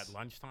 nice. So at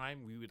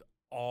lunchtime, we would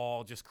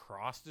all just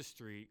cross the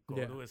street, go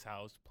Yeah. to his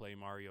house, play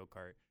Mario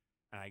Kart.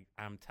 And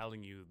I'm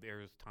telling you,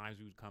 there's times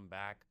we would come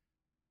back.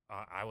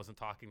 I wasn't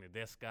talking to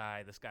this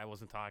guy. This guy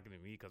wasn't talking to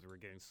me because we were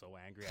getting so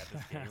angry at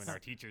this game. And our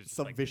teachers just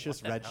Some like,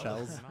 vicious "What the red hell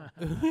is shells."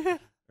 going on?"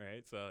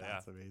 Right? So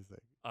That's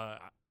amazing.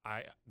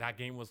 I that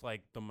game was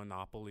like the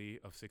monopoly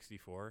of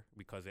 64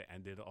 because it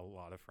ended a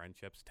lot of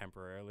friendships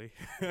temporarily.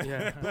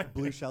 Yeah.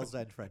 Blue shells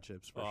end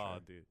friendships for Oh, sure.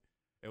 dude.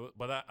 It was,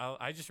 but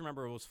I just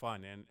remember it was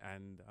fun,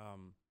 and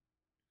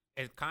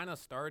it kind of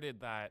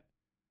started that.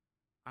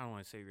 I don't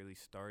want to say really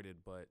started,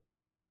 but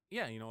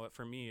yeah, you know what?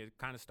 For me, it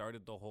kind of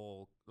started the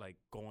whole like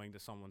going to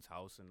someone's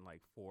house and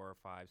like 4 or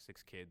 5,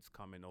 6 kids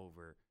coming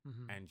over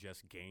Mhm. and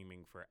just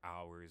gaming for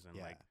hours and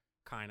Yeah. like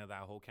kind of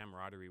that whole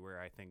camaraderie where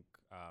I think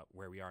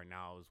where we are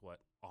now is what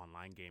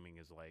online gaming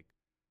is like.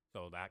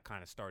 So that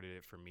kind of started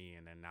it for me,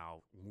 and then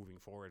now moving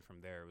forward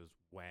from there was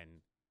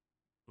when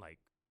like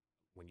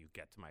when you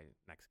get to my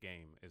next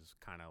game is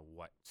kind of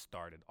what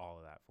started all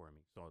of that for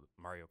me. So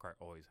Mario Kart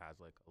always has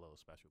like a little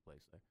special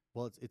place there.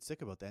 Well, it's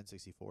sick about the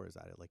N64 is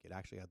that it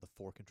actually had the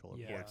 4 controller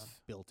Yeah.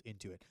 ports built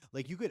into it.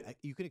 Like you could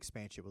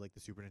expand it with like the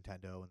Super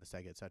Nintendo and the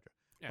Sega, etc.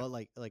 Yeah. But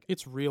like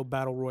It's real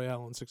battle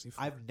royale in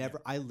 64.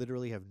 I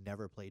literally have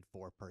never played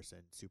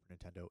 4-person Super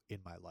Nintendo in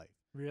my life.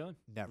 Really?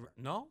 Never.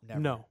 No? Never.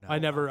 No, I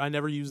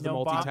never used the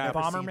No multi tap.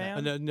 Never seen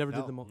Bomberman? that. Never did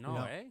No. the multi. No,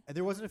 No. eh? And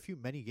there wasn't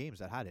many games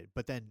that had it.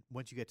 But then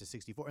once you get to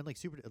 64 and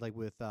like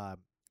with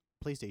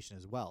PlayStation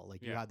as well,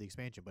 like you Yeah. had the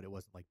expansion, but it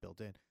wasn't like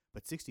built in.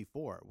 But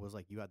 64 was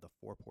like you had the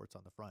 4 ports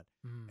on the front,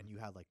 Mm. and you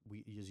had like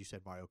as you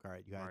said, Mario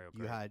Kart. You had Mario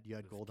you Kart had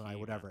was GoldenEye, key,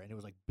 whatever, man. and it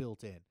was like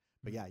built in.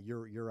 But Mhm. yeah,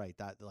 you're right.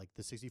 That like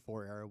the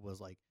 64 era was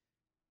like,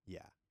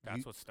 yeah,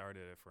 That's what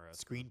started it for us.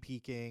 screen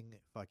peeking,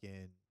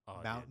 fucking Oh,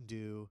 dude. Mountain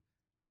Dew,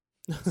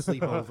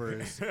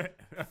 sleepovers,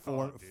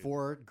 Oh, dude.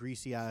 four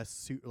greasy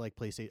ass like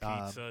PlayStation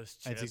Pizzas,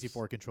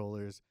 N64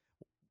 controllers.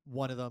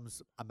 One of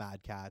them's a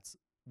Mad Catz.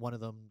 One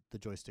of them, the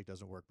joystick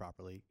doesn't work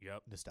properly.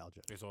 Yep.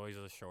 Nostalgia. There's always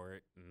a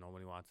short, and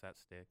nobody wants that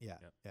stick. Yeah,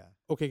 Yep. yeah.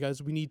 Okay,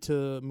 guys, we need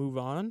to move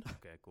on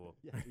Okay, cool.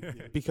 Yeah, we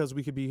do. because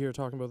we could be here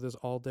talking about this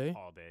all day.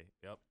 All day.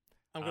 Yep.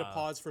 I'm going to Uh,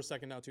 pause for a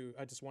second now, too.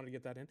 I just wanted to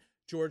get that in.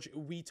 George,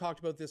 we talked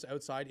about this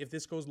outside. If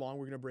this goes long,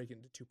 we're going to break it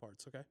into 2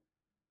 parts, okay?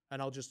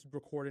 And I'll just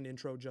record an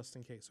intro just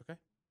in case, okay?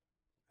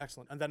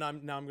 Excellent. And then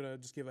I'm going to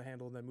just give a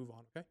handle and then move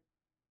on, okay?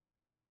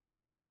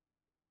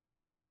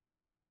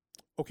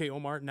 Okay,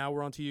 Omar, now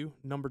we're on to you.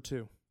 Number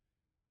 2.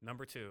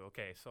 Number 2.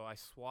 Okay, so I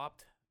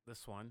swapped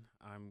this one.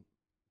 I'm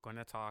going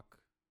to talk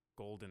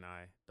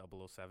GoldenEye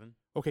 007.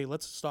 Okay,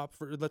 let's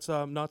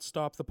not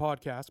stop the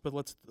podcast, but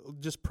let's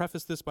just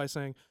preface this by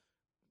saying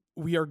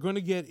we are going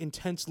to get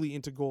intensely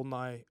into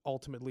GoldenEye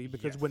ultimately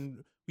because Yes.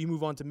 when we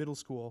move on to middle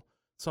school,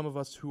 some of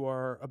us who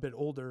are a bit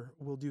older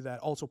will do that.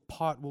 Also,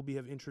 pot will be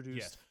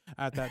introduced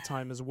at that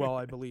time as well,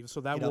 I believe.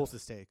 So that It will ups the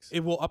stakes. it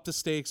will up the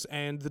stakes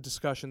and the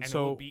discussion. And it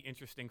so will be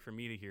interesting for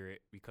me to hear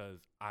it because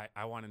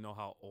I want to know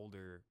how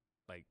older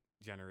like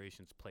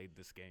generations played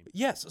this game.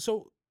 yes,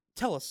 so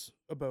tell us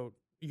about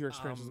your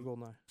experiences with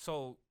GoldenEye.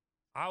 So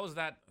I was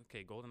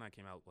GoldenEye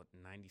came out,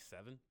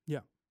 97?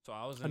 Yeah. So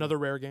I was in Another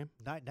rare game.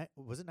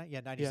 Was it 97?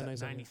 Yeah, 97.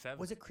 97.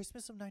 Was it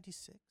Christmas of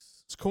 96?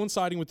 It's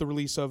coinciding with the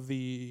release of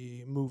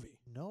the movie.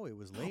 No, it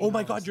was late. Oh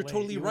my it God, was you're late.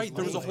 totally It was right.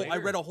 There was a late. whole. I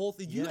read a whole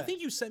thing. I Yeah.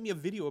 think you sent me a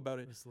video about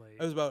It it. was late.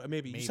 It was about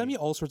maybe. You sent me Maybe.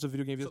 all sorts of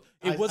video games. So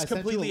It I was sent you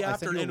completely a- I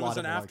after, sent and you a it was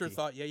lot an of malarkey.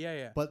 afterthought.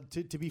 Yeah. But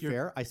to be You're-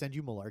 fair, I send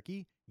you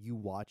malarkey. You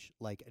watch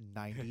like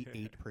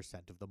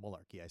 98% of the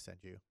malarkey I send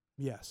you.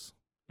 Yes,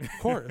 of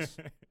course.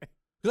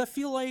 Because I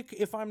feel like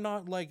if I'm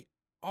not like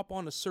up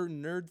on a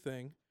certain nerd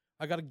thing,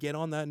 I got to get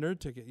on that nerd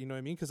ticket. You know what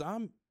I mean? Because I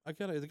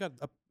got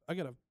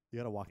You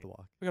gotta walk the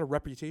walk. a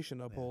reputation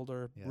to uphold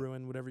or yeah.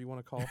 ruin, whatever you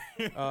want to call.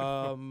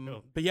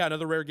 But yeah,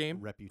 another rare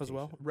game as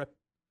well.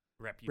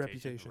 Reputation.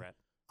 Reputation. Rep.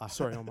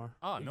 Sorry, Omar.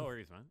 Oh, no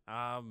worries,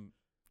 man.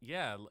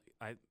 Yeah,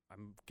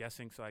 I'm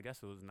guessing. So I guess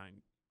it was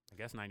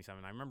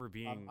 97. I remember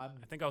being. I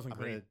think I was in I'm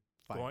gonna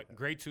find it.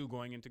 grade 2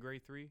 going into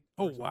grade 3.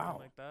 Oh, or something wow.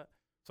 like that.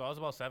 So I was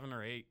about 7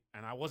 or 8,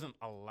 and I wasn't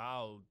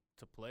allowed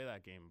to play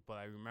that game. But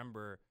I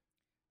remember.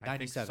 I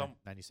think 97.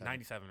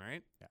 97,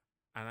 right? Yeah.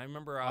 And I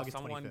remember August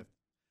someone 25th.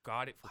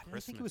 got it for Why did I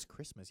Christmas. think it was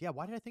Christmas? Yeah,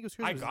 why did I think it was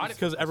I Christmas? got it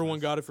Because for everyone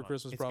Christmas, got it for but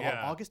Christmas, It's probably.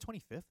 Yeah. August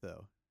 25th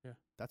though. Yeah.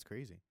 That's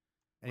crazy.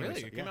 Really?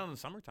 Anyways, It came out in the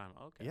summertime.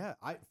 Okay. Yeah,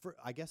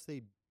 I guess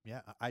they.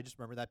 Yeah, I just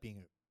remember that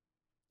being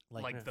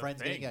Like the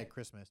friends getting thing. it at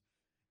Christmas.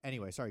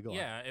 Anyway, sorry, go on.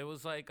 Yeah, it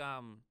was like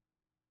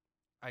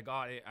I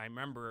got it. I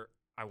remember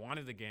I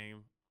wanted the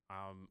game.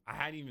 I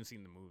hadn't even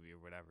seen the movie or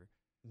whatever.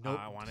 Nope.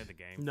 I wanted the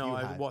game. No, You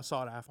I had-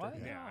 saw it after. What?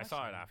 Yeah. Yeah, Yeah, I I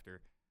saw it saw it.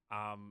 after.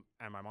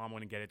 And my mom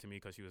wouldn't get it to me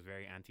because she was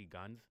very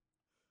anti-guns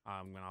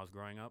when I was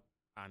growing up.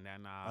 And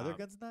then Are there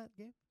guns in that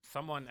game?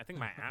 someone, I think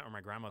my aunt or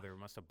my grandmother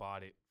must have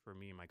bought it for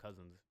me and my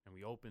cousins, and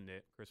we opened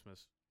it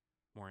Christmas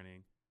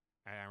morning.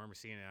 And I remember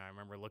seeing it, and I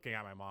remember looking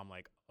at my mom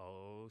like,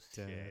 oh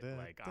shit,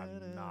 like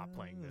I'm not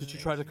playing this. Did you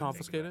thing. try to She's thinking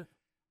confiscate about it?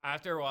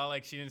 After a while,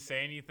 like she didn't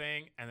say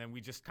anything, and then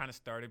we just kind of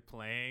started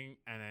playing,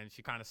 and then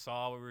she kind of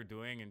saw what we were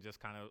doing and just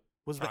kind of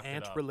Was the chalked it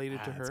aunt up.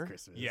 related to It's her?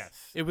 Christmas.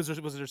 Yes, It was her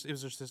sister. it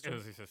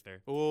was her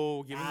sister.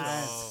 Oh, give me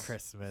That's Oh. this.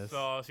 Christmas.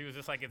 So she was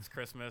just like, it's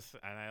Christmas,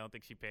 and I don't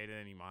think she paid it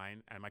any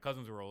mind. And my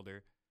cousins were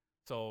older,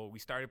 so we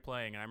started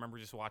playing, and I remember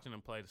just watching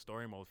them play the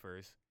story mode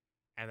first,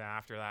 and then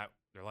after that,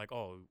 they're like,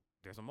 oh,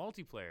 there's a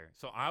multiplayer.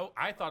 So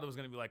I thought it was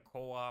gonna be like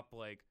co-op,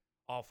 like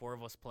all four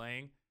of us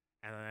playing,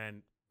 and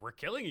then we're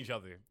killing each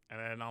other. And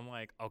then I'm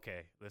like,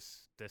 okay,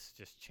 this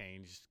just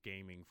changed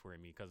gaming for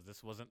me, because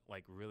this wasn't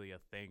like really a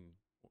thing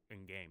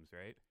in games,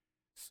 right?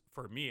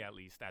 For me, at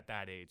least at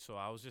that age. So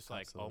I was just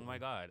like, oh my Absolutely.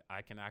 God,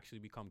 I can actually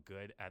become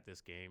good at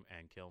this game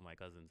and kill my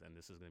cousins, and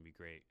this is going to be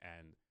great.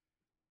 And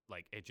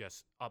like, it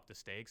just upped the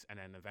stakes. And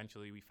then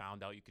eventually we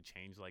found out you could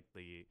change like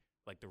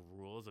the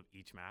rules of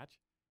each match,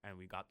 and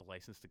we got the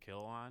license to kill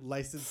on.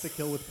 License to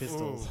kill with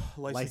pistols.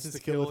 License to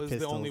kill with is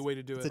the only pistols. way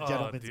to do It's it. a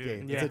gentleman's dude.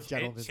 game. Yeah. It's a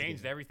gentleman's It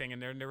changed game. everything.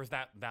 And there was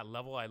that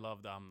level I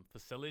loved,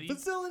 facility.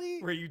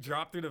 Facility. Where you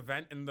drop through the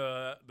vent in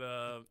the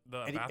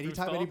bathroom Anytime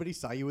stall. anybody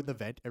saw you in the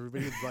vent,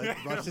 everybody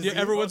like rushes. Yeah, in.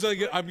 everyone's like,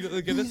 I'm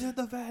like, He's this. in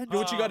the vent. You know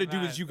what you Oh, got to do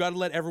man. is you got to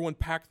let everyone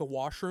pack the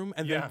washroom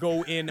and then Yeah.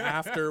 go in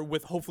after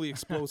with hopefully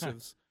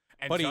explosives.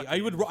 And Buddy, Chucky I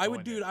would, was I going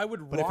would, dude, in. I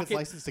would But if rock it's it.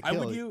 licensed to I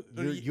would kill,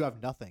 you, you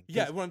have nothing.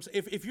 yeah. What I'm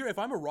saying, if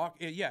I'm a rock,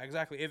 yeah,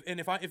 exactly.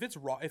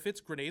 If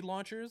it's grenade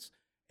launchers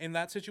in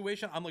that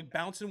situation, I'm like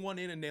bouncing one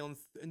in and nailing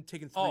and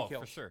taking 3 Oh,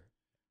 kills. for sure.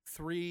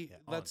 3. Yeah.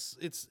 That's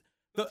it's.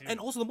 The, and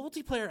also the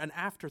multiplayer, an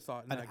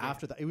afterthought. In And that game.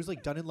 after that, it was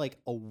like done in like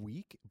a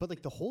week. But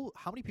like the whole,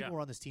 how many people Yeah.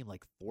 were on this team?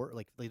 Like 4.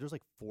 Like there's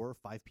like 4 or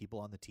 5 people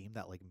on the team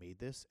that like made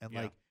this, and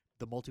Yeah. like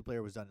the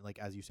multiplayer was done like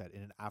as you said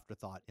in an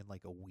afterthought in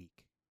like a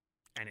week.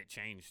 And it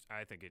changed.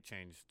 I think it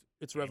changed.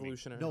 It's gaming.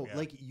 revolutionary. No, Yeah.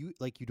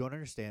 like you don't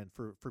understand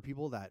for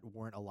people that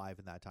weren't alive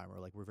in that time or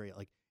like were very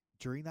like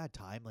during that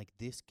time like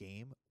this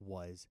game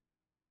was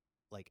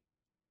like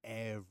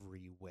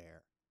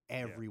everywhere.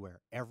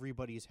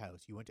 Everybody's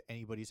house. You went to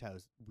anybody's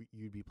house,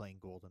 you'd be playing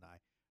GoldenEye.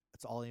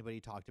 That's all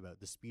anybody talked about.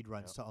 The speed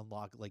runs to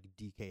unlock like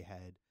DK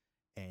head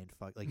and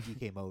like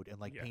DK mode and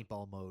like Yeah.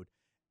 paintball mode.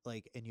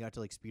 Like and you have to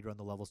like speed run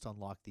the levels to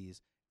unlock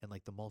these and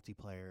like the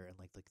multiplayer and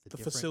like the the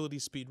different facility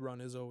speed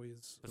run is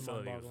always Facility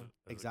was mind-boggling.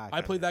 Exactly.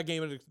 I played that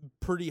game at a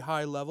pretty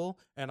high level,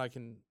 and I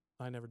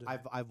never did.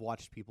 I've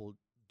watched people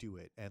do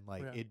it and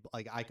like Yeah. it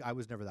like I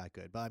was never that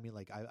good, but I mean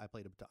like I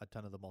played a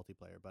ton of the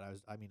multiplayer, but I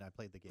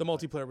played the game. the but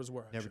multiplayer was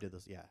where I never sure. did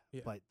this, yeah.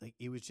 Yeah. But like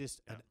it was just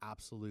an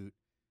absolute.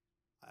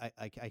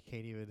 I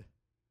can't even.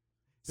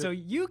 So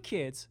you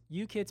kids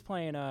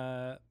playing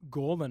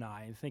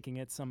GoldenEye and thinking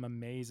it's some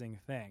amazing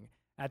thing.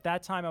 At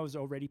that time, I was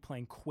already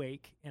playing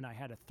Quake, and I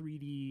had a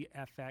 3D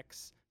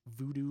FX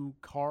Voodoo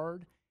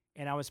card,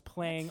 and I was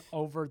playing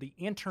over the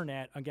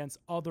internet against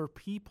other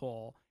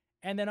people.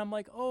 And then I'm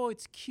like, oh,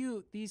 it's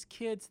cute. These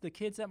kids, the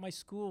kids at my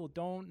school,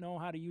 don't know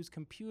how to use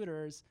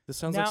computers. This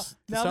sounds now, like this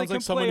now they sounds can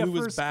like someone play a who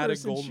was bad at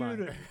first-person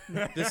GoldenEye.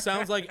 shooter. This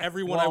sounds like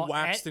everyone Well, I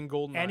waxed in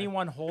GoldenEye.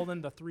 Anyone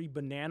holding the 3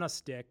 banana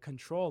stick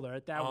controller,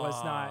 that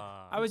was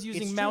not. I was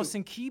using It's mouse true.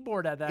 and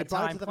keyboard at that It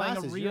brought it time, to the playing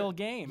masses. a You're- real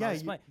game. Yeah, I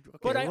was you- playing- okay,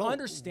 but I rel-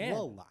 understand.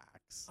 Relax.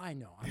 I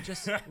know. I'm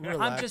just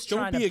Relax.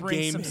 trying Don't be to a bring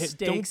game some hit.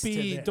 stakes Don't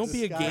be to don't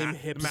be a This game guy-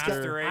 hipster.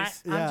 Master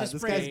Race. Yeah, I'm just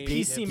this bringing guy's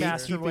PC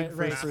Master gatekeeping for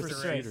Race first for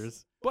straight.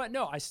 shooters. But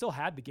no, I still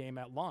had the game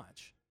at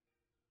launch.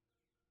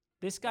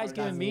 This guy's Oh,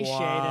 giving that's- me shade in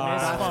Wow.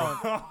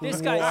 his phone.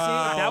 This guy,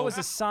 Wow. see, that was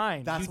a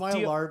sign. That's You my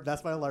deal- alarm.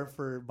 That's my alarm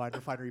for Mind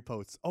Refinery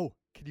posts. Oh,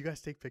 can you guys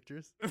take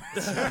pictures?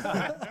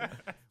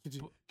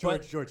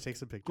 George, take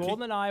some pictures.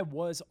 GoldenEye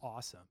was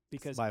awesome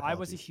because My I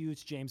was a apologies.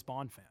 huge James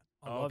Bond fan.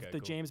 I Oh, loved okay, the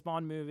cool. James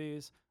Bond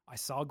movies. I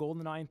saw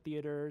GoldenEye in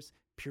theaters.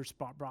 Pierce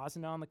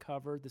Brosnan on the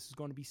cover. This is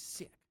going to be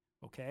sick.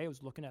 Okay, I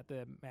was looking at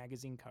the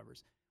magazine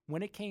covers.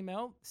 When it came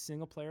out,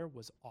 single player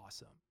was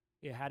awesome.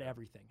 It had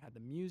everything. Had the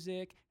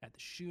music, had the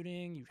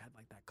shooting. You had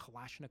like that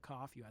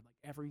Kalashnikov. You had like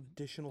every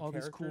Additional all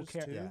these cool characters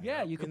characters. too.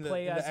 Yeah, you could in the,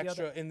 play in as the the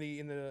extra other.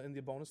 in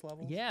the bonus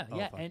levels. Yeah, Oh,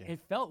 yeah, fuck and yeah. it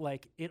felt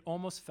like it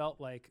almost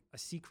felt like a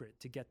secret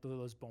to get to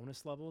those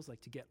bonus levels,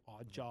 like to get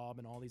Odd Job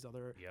and all these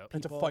other Yep.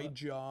 And to people. fight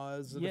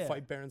Jaws and Yeah. to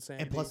fight Baron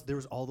Sandy. And plus, there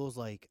was all those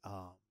like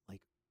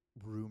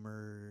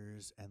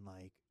rumors and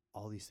like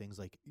all these things.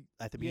 Like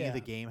at the beginning of the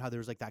Yeah. game, how there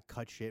was like that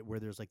cut shit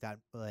where there's like that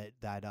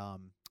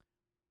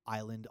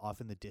island off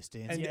in the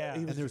distance, And Yeah. he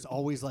and was there's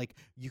always like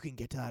you can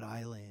get to that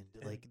island.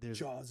 and Like there's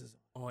Jaws is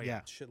Oh yeah.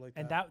 yeah. shit like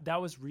that. And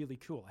that was really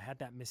cool. It had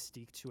that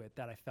mystique to it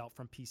that I felt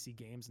from PC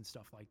games and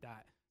stuff like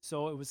that.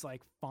 So it was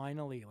like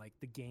finally like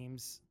the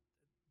games,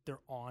 they're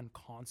on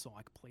console.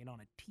 I could play it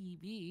on a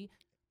TV.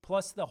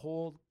 Plus the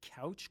whole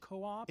couch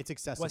co-op it's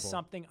accessible. was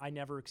something I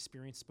never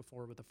experienced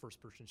before with a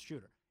first-person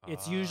shooter.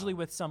 It's usually Ah.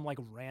 with some like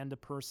random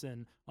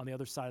person on the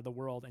other side of the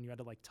world, and you had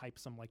to like type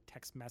some like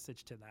text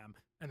message to them,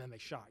 and then they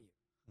shot you.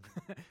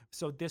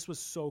 So this was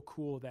so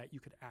cool that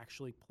you could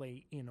actually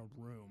play in a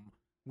room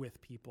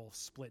with people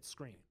split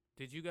screen.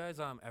 Did you guys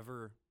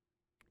ever?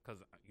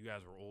 Because you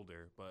guys were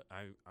older, but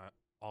I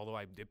although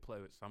I did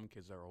play with some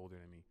kids that are older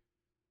than me,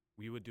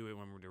 we would do it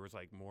when there was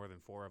like more than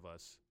 4 of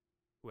us.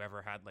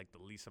 Whoever had like the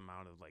least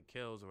amount of like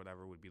kills or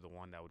whatever would be the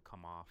one that would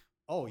come off.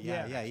 Oh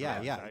yeah.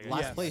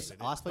 Last place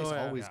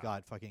always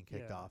got fucking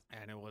kicked off.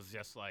 And it was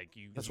just like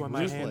you. That's you why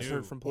my just hands knew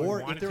hurt from you playing.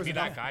 Or wanted if there to was be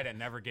enough, that guy that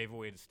never gave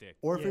away the stick.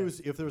 or if Yeah. there was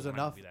You wanted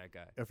enough, to be that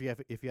guy.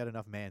 if you had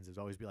enough mans, it'd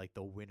always be like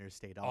the winner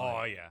stayed on.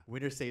 Oh yeah.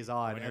 Winner stays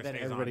on, Winner and then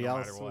stays on everybody no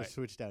else matter what.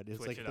 switched out. It's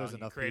Switch like it if there's on,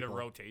 you enough create people. a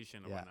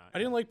rotation or Yeah. whatnot. I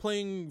didn't like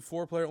playing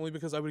 4-player only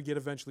because I would get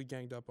eventually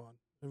ganged up on.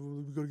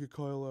 We gotta get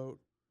Kyle out.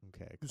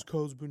 Okay. Because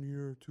Kyle's been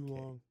here too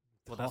Okay. long.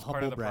 Well, that's Humble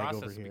part of the brag process.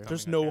 over of here. becoming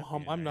There's a no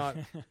champion, I'm eh? not.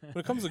 When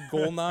it comes to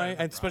Goldeneye,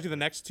 and especially the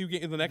next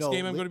the next No,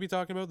 game I'm going to be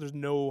talking about, there's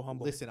no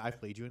humble. Listen, I've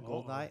played you in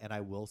Uh-oh. Goldeneye, and I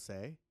will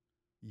say,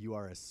 you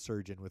are a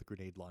surgeon with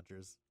grenade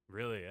launchers.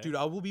 Really, eh? Dude,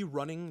 I will be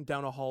running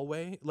down a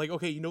hallway. Like,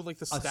 okay, you know, like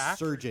the A stack?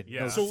 surgeon.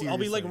 Yeah. No, So I'll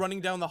be like seriously.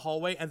 running down the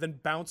hallway and then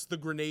bounce the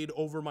grenade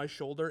over my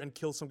shoulder and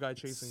kill some guy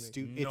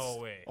chasing me. No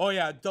way. Oh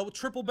yeah,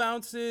 triple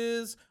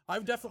bounces.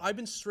 I've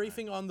been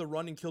strafing on the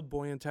run and killed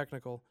Boy in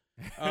technical,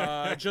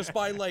 just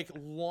by like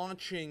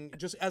launching,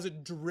 just as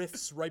it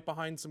drifts right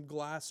behind some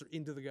glass or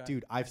into the guy.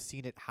 Dude, I've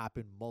seen it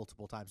happen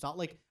multiple times. Not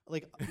like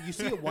you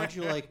see it once,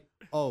 you're like,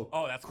 oh,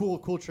 that's cool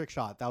trick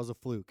shot. That was a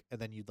fluke, and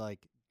then you'd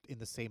like in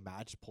the same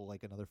match pull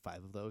like another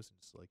 5 of those, and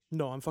just like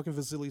No, I'm fucking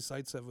Vasily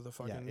Zaitsev with a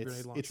fucking yeah,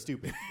 grenade launcher. it's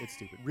stupid. It's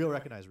stupid. Real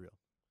recognize real.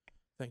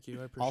 Thank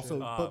you, I appreciate Also,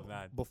 it. Oh, but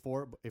man.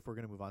 before if we're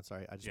gonna move on,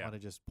 sorry, I just Yeah. want to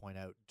just point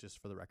out,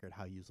 just for the record,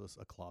 how useless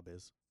a club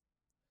is.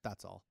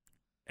 That's all.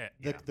 Eh,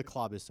 The yeah. the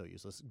club is so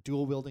useless.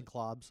 Dual wielding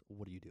clubs.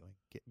 What are you doing?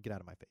 Get out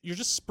of my face. You're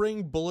just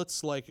spraying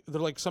bullets like they're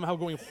like somehow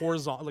going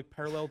horizontal, like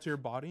parallel to your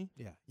body.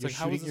 Yeah, It's you're like,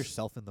 how is shooting this-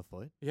 yourself in the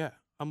foot. Yeah,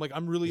 I'm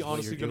really Is what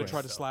honestly you're gonna doing.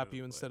 try to Self slap in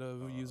you the instead foot.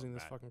 of Oh, using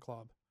this man. fucking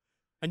club.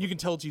 And you can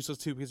tell it's useless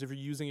too because if you're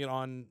using it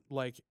on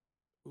like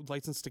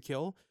license to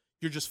kill,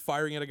 you're just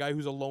firing at a guy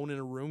who's alone in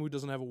a room who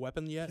doesn't have a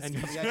weapon yet, and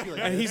coming at you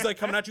like and this. he's like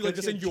coming at you like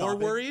this, and you're Chopping.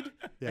 worried,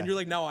 Yeah. and you're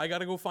like, now I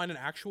gotta go find an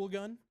actual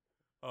gun.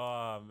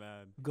 Oh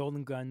man.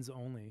 Golden guns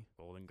only.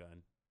 Golden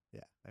gun.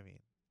 Yeah, I mean,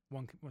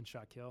 One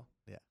shot kill.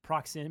 Yeah.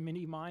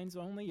 Proximity mines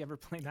only. You ever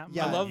played that?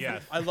 Yeah. I love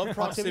Yes. I love proximity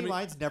proximity.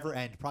 mines never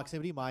end.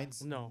 Proximity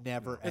mines No.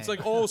 never end. It's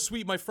like, oh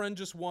sweet, my friend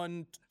just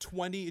won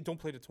 20. Don't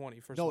play to 20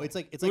 first. of no, all. it's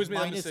like We always made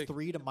that minus mistake.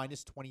 3 to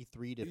minus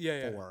 23 to Yeah,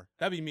 yeah. 4.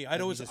 That'd be me.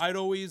 And you just- I'd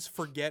always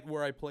forget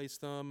where I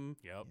placed them.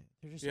 Yep.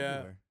 They're just Yeah.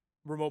 everywhere.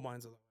 Remote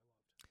mines. Though.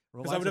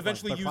 Remote 'Cause I would mines are fun,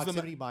 eventually but use them-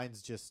 proximity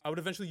mines just I would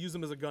eventually use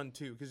them as a gun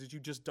too, because if you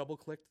just double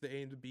clicked the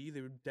A and the B, they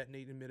would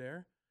detonate in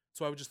midair.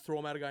 So I would just throw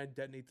them at a guy and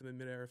detonate them in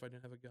midair if I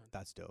didn't have a gun.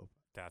 that's dope.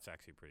 That's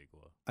actually pretty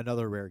cool.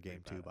 Another rare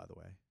game Pretty too, bad. by the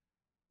way.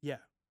 Yeah.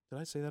 Did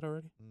I say that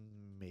already?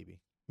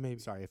 Maybe.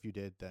 Maybe. Sorry if you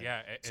did. Then. Yeah,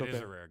 it It's is okay.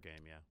 a rare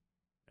game.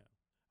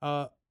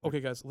 Yeah.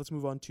 Okay, guys, let's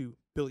move on to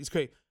Billy's.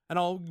 Okay,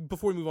 and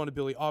before we move on to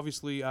Billy,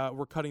 obviously,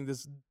 we're cutting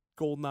this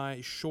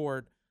Goldeneye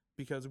short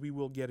because we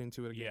will get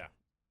into it again. Yeah.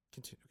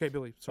 Continue. Okay,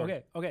 Billy.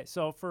 Sorry. Okay.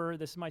 So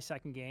this is my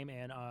second game,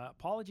 and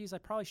apologies. I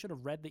probably should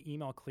have read the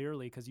email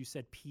clearly because you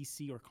said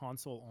PC or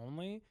console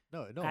only.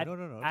 No. It At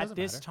doesn't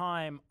this matter.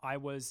 time, I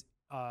was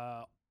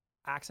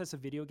access of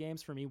video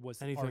games for me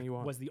was Anything you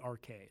want. was the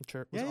arcade.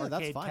 Sure. Was Yeah, that's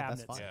arcade fine. That's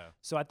cabinets. fine. Yeah.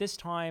 So at this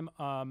time,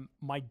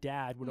 my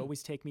dad would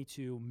always take me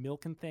to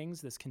Milk and Things,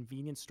 this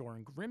convenience store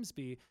in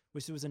Grimsby,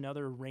 which was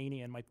another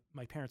Iranian.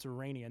 My parents are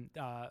Iranian.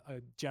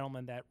 A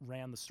gentleman that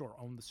ran the store,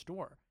 owned the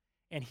store,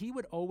 and he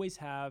would always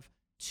have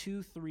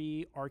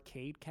 2-3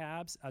 arcade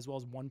cabs as well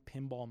as one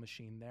pinball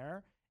machine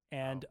there.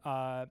 And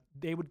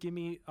they would give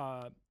me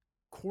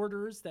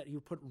quarters that he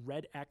would put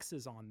red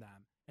X's on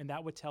them, and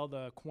that would tell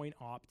the coin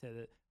op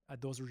to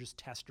those were just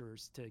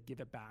testers to give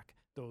it back.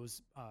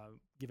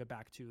 Give it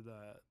back to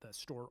the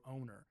store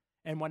owner.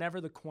 And whenever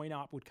the coin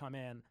op would come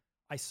in,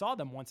 I saw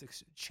them once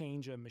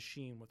exchange a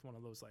machine with one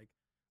of those like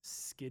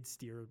skid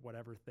steer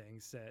whatever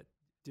things that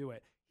do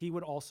it. He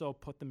would also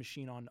put the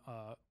machines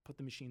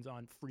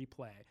on free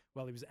play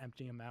while he was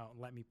emptying them out and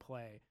let me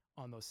play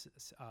on those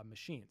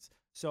machines.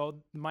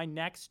 So my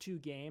next 2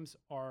 games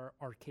are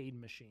arcade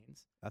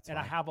machines, That's and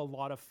I fine. have a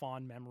lot of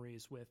fond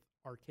memories with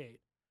arcade.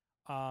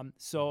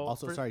 So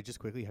Also, for- sorry, just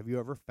quickly, have you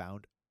ever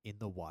found in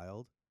the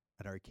wild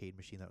an arcade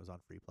machine that was on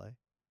free play?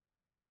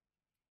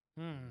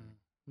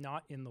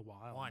 Not in the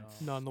wild. Once.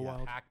 no. Not in the Yeah.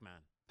 wild. Pac-Man.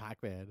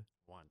 Pac-Man.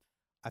 Once.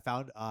 I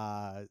found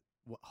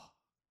what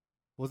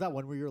was that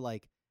one where you're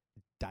like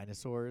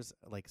dinosaurs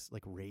like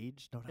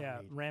rage? No, not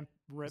Yeah, rage.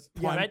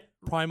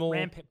 Primal.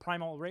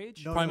 Primal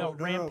Rage. No, Rampage.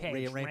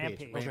 Rampage.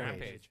 Rampage.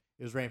 Rampage.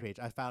 It was Rampage.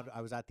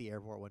 I was at the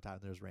airport one time.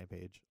 There was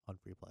Rampage on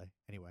free play.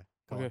 Anyway,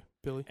 go Okay, on.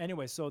 Billy.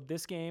 Anyway, so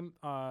this game,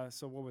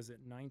 so what was it?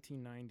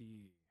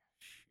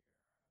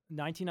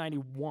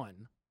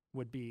 1991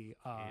 would be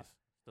Jeez,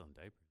 still in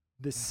diapers.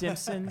 The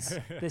Simpsons.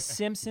 The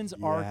Simpsons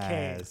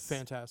arcade, Yes.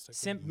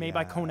 Fantastic. made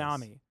by Yes.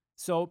 Konami.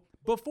 So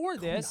before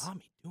this,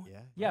 Konami doing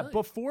it. Yeah. Really?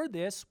 before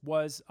this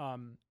was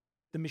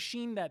the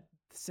machine that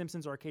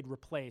Simpsons arcade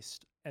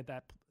replaced at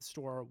that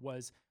store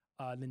was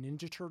the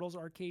Ninja Turtles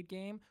arcade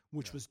game,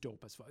 which was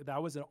dope as fuck.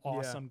 That was an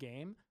awesome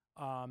game.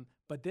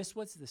 But this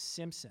was The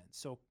Simpsons.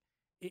 So,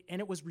 and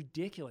it was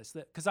ridiculous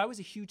because I was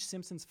a huge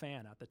Simpsons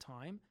fan at the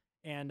time,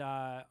 and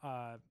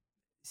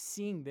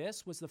seeing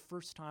this was the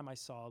first time I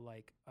saw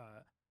like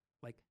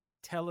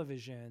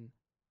television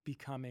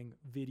becoming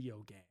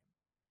video game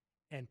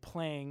and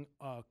playing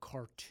a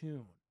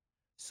cartoon.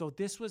 So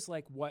this was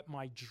like what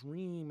my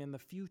dream in the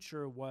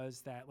future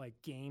was, that like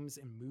games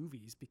and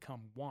movies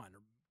become one,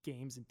 or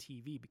games and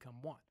TV become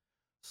one.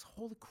 So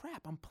holy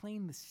crap, I'm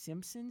playing The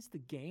Simpsons, the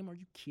game. Are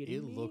you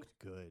kidding me? It looked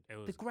good.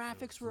 The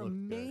graphics were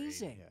looked good,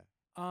 amazing.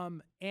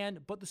 yeah.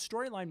 But the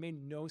storyline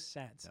made no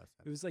sense.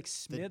 It was like The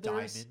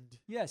Smithers. diamond.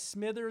 Yeah,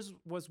 Smithers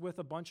was with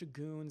a bunch of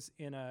goons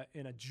in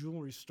a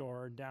jewelry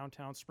store in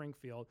downtown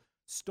Springfield,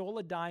 stole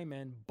a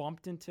diamond,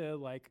 bumped into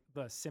like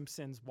the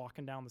Simpsons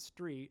walking down the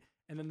street,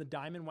 and then the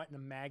diamond went into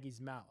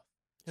Maggie's mouth.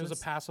 It was a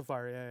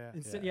pacifier, yeah.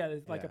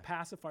 Instead, like a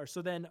pacifier.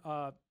 So then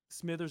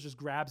Smithers just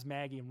grabs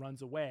Maggie and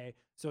runs away.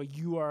 So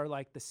you are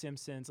like the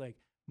Simpsons. Like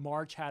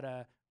Marge had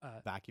a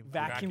vacuum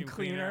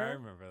cleaner. I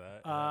remember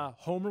that.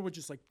 Homer would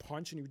just like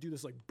punch, and he would do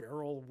this like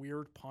barrel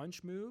weird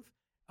punch move.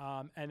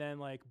 And then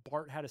like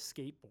Bart had a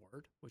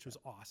skateboard, which was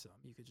awesome.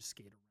 You could just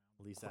skate around.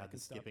 Lisa had the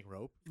skipping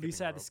rope.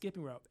 Lisa had the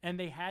skipping rope. And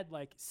they had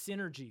like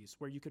synergies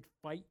where you could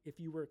fight if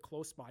you were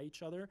close by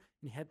each other and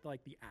you had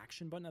like the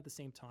action button at the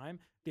same time.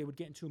 They would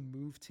get into a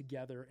move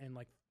together and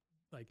like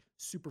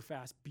super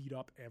fast beat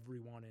up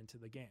everyone into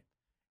the game.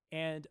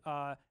 And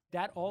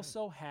that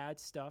also had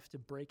stuff to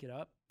break it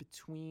up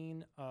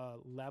between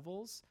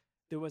levels.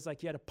 There was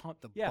like you had to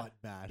pump the butt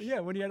mash. Yeah,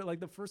 when you had like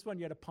the first one,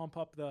 you had to pump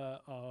up the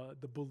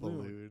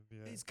balloon.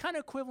 Yeah. It's kind of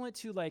equivalent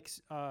to like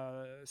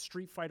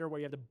Street Fighter, where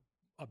you have to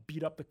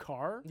beat up the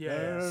car. Yeah.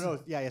 No.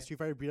 Yeah, Street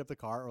Fighter beat up the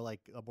car, or like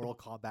a Mortal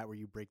Kombat where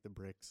you break the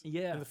bricks.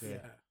 Yeah.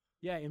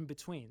 In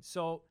between.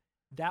 So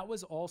that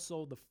was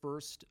also the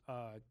first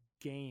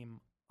game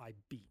I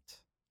beat.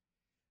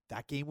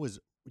 That game was.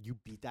 You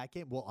beat that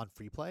game? Well, on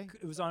free play?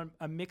 It was on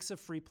a mix of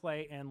free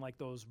play and like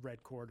those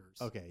red quarters.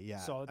 Okay, yeah.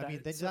 So I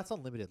mean, that's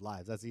unlimited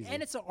lives. That's easy.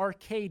 And it's an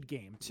arcade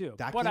game too.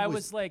 That but game I was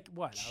was like,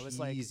 what? I was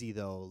like cheesy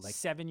though. Like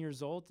 7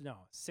 years old? No,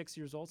 6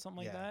 years old,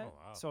 something like that. Oh,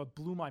 wow. So it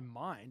blew my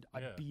mind.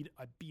 Yeah.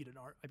 I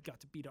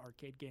got to beat an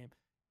arcade game.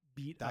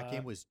 That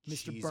game was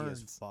Mr. cheesy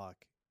Burns. as fuck.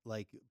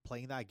 Like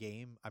playing that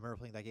game, I remember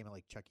playing that game at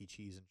like Chuck E.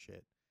 Cheese and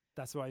shit.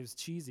 That's why it was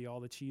cheesy.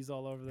 All the cheese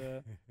all over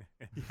the.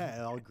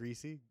 Yeah, all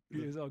greasy.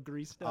 It was all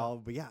greased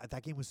up. But yeah,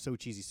 that game was so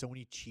cheesy. So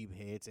many cheap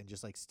hits and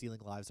just like stealing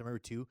lives. I remember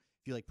too,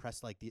 if you like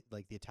press like the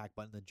attack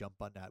button and the jump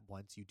button at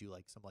once, you do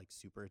like some like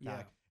super attack.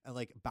 Yeah. And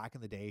like back in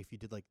the day, if you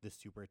did like the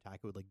super attack,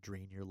 it would like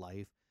drain your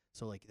life.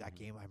 So like that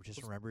game, I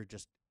just remember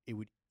it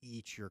would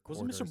eat your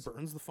quarters. Wasn't Mr.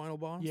 Burns the final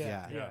boss?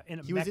 Yeah. And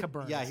He was Mecha in,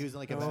 Burns. Yeah, he was in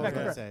like a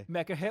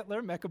Mecha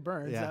Hitler, Mecha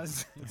Burns. Yeah.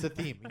 It's a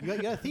theme. You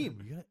got a theme.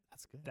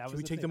 That's good. That Should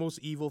was we take the most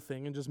evil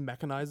thing and just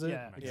mechanize it?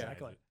 Yeah,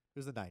 exactly. It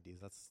was the 90s.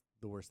 That's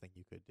the worst thing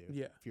you could do.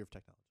 Yeah. Fear of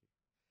technology.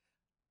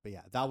 But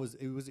yeah,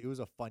 it was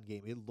a fun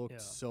game. It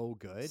looked so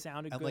good.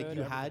 Sounded and good. like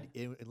you had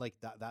like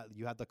that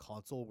you had the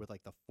console with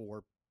like the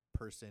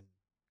 4-person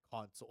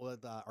console,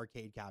 the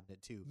arcade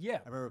cabinet too. Yeah.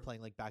 I remember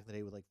playing like back in the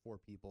day with like 4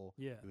 people.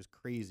 Yeah. It was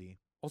crazy.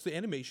 Also, the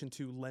animation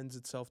too lends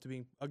itself to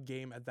being a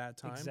game at that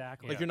time.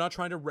 Exactly. Like you're not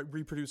trying to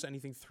reproduce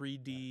anything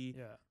 3D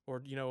Yeah.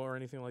 or or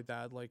anything like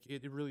that. Like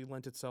it really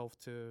lent itself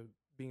to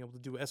being able to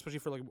do it, especially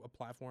for like a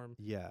platform.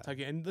 Yeah. Type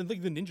game. And then,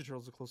 like the Ninja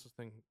Turtles, the closest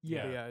thing.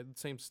 Yeah. But yeah,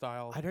 same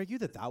style. I'd argue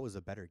that was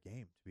a better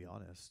game, to be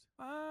honest.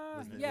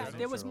 Yeah, Ninja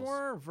there was Turtles.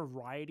 more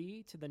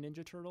variety to the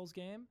Ninja Turtles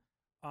game.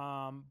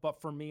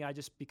 But for me,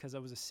 because I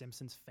was a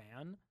Simpsons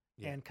fan,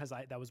 and because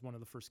that was one of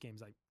the first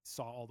games I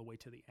saw all the way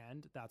to the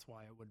end, that's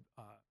why I would.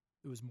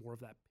 It was more of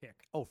that pick.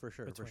 Oh, for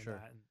sure, between for sure.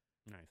 that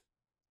and Nice.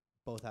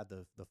 Both had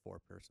the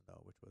 4-person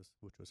though, which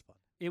was fun.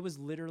 it was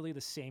literally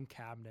the same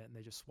cabinet, and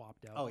they just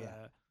swapped out. Oh,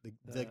 yeah.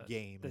 The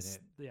game in it.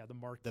 The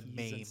marquees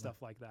MAME. and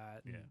stuff like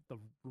that. Yeah. And the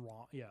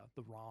ROM. Yeah,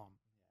 the ROM.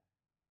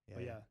 Yeah,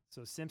 But yeah,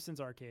 so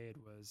Simpsons Arcade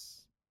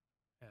was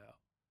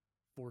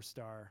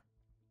 4-star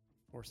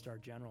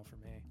general for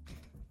me.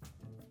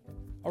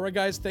 All right,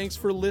 guys, thanks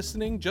for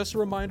listening. Just a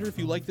reminder, if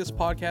you like this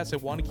podcast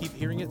and want to keep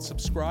hearing it,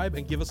 subscribe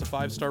and give us a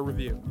 5-star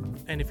review.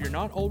 And if you're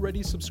not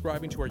already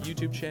subscribing to our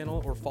YouTube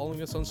channel or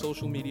following us on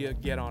social media,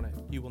 get on it.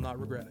 You will not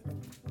regret it.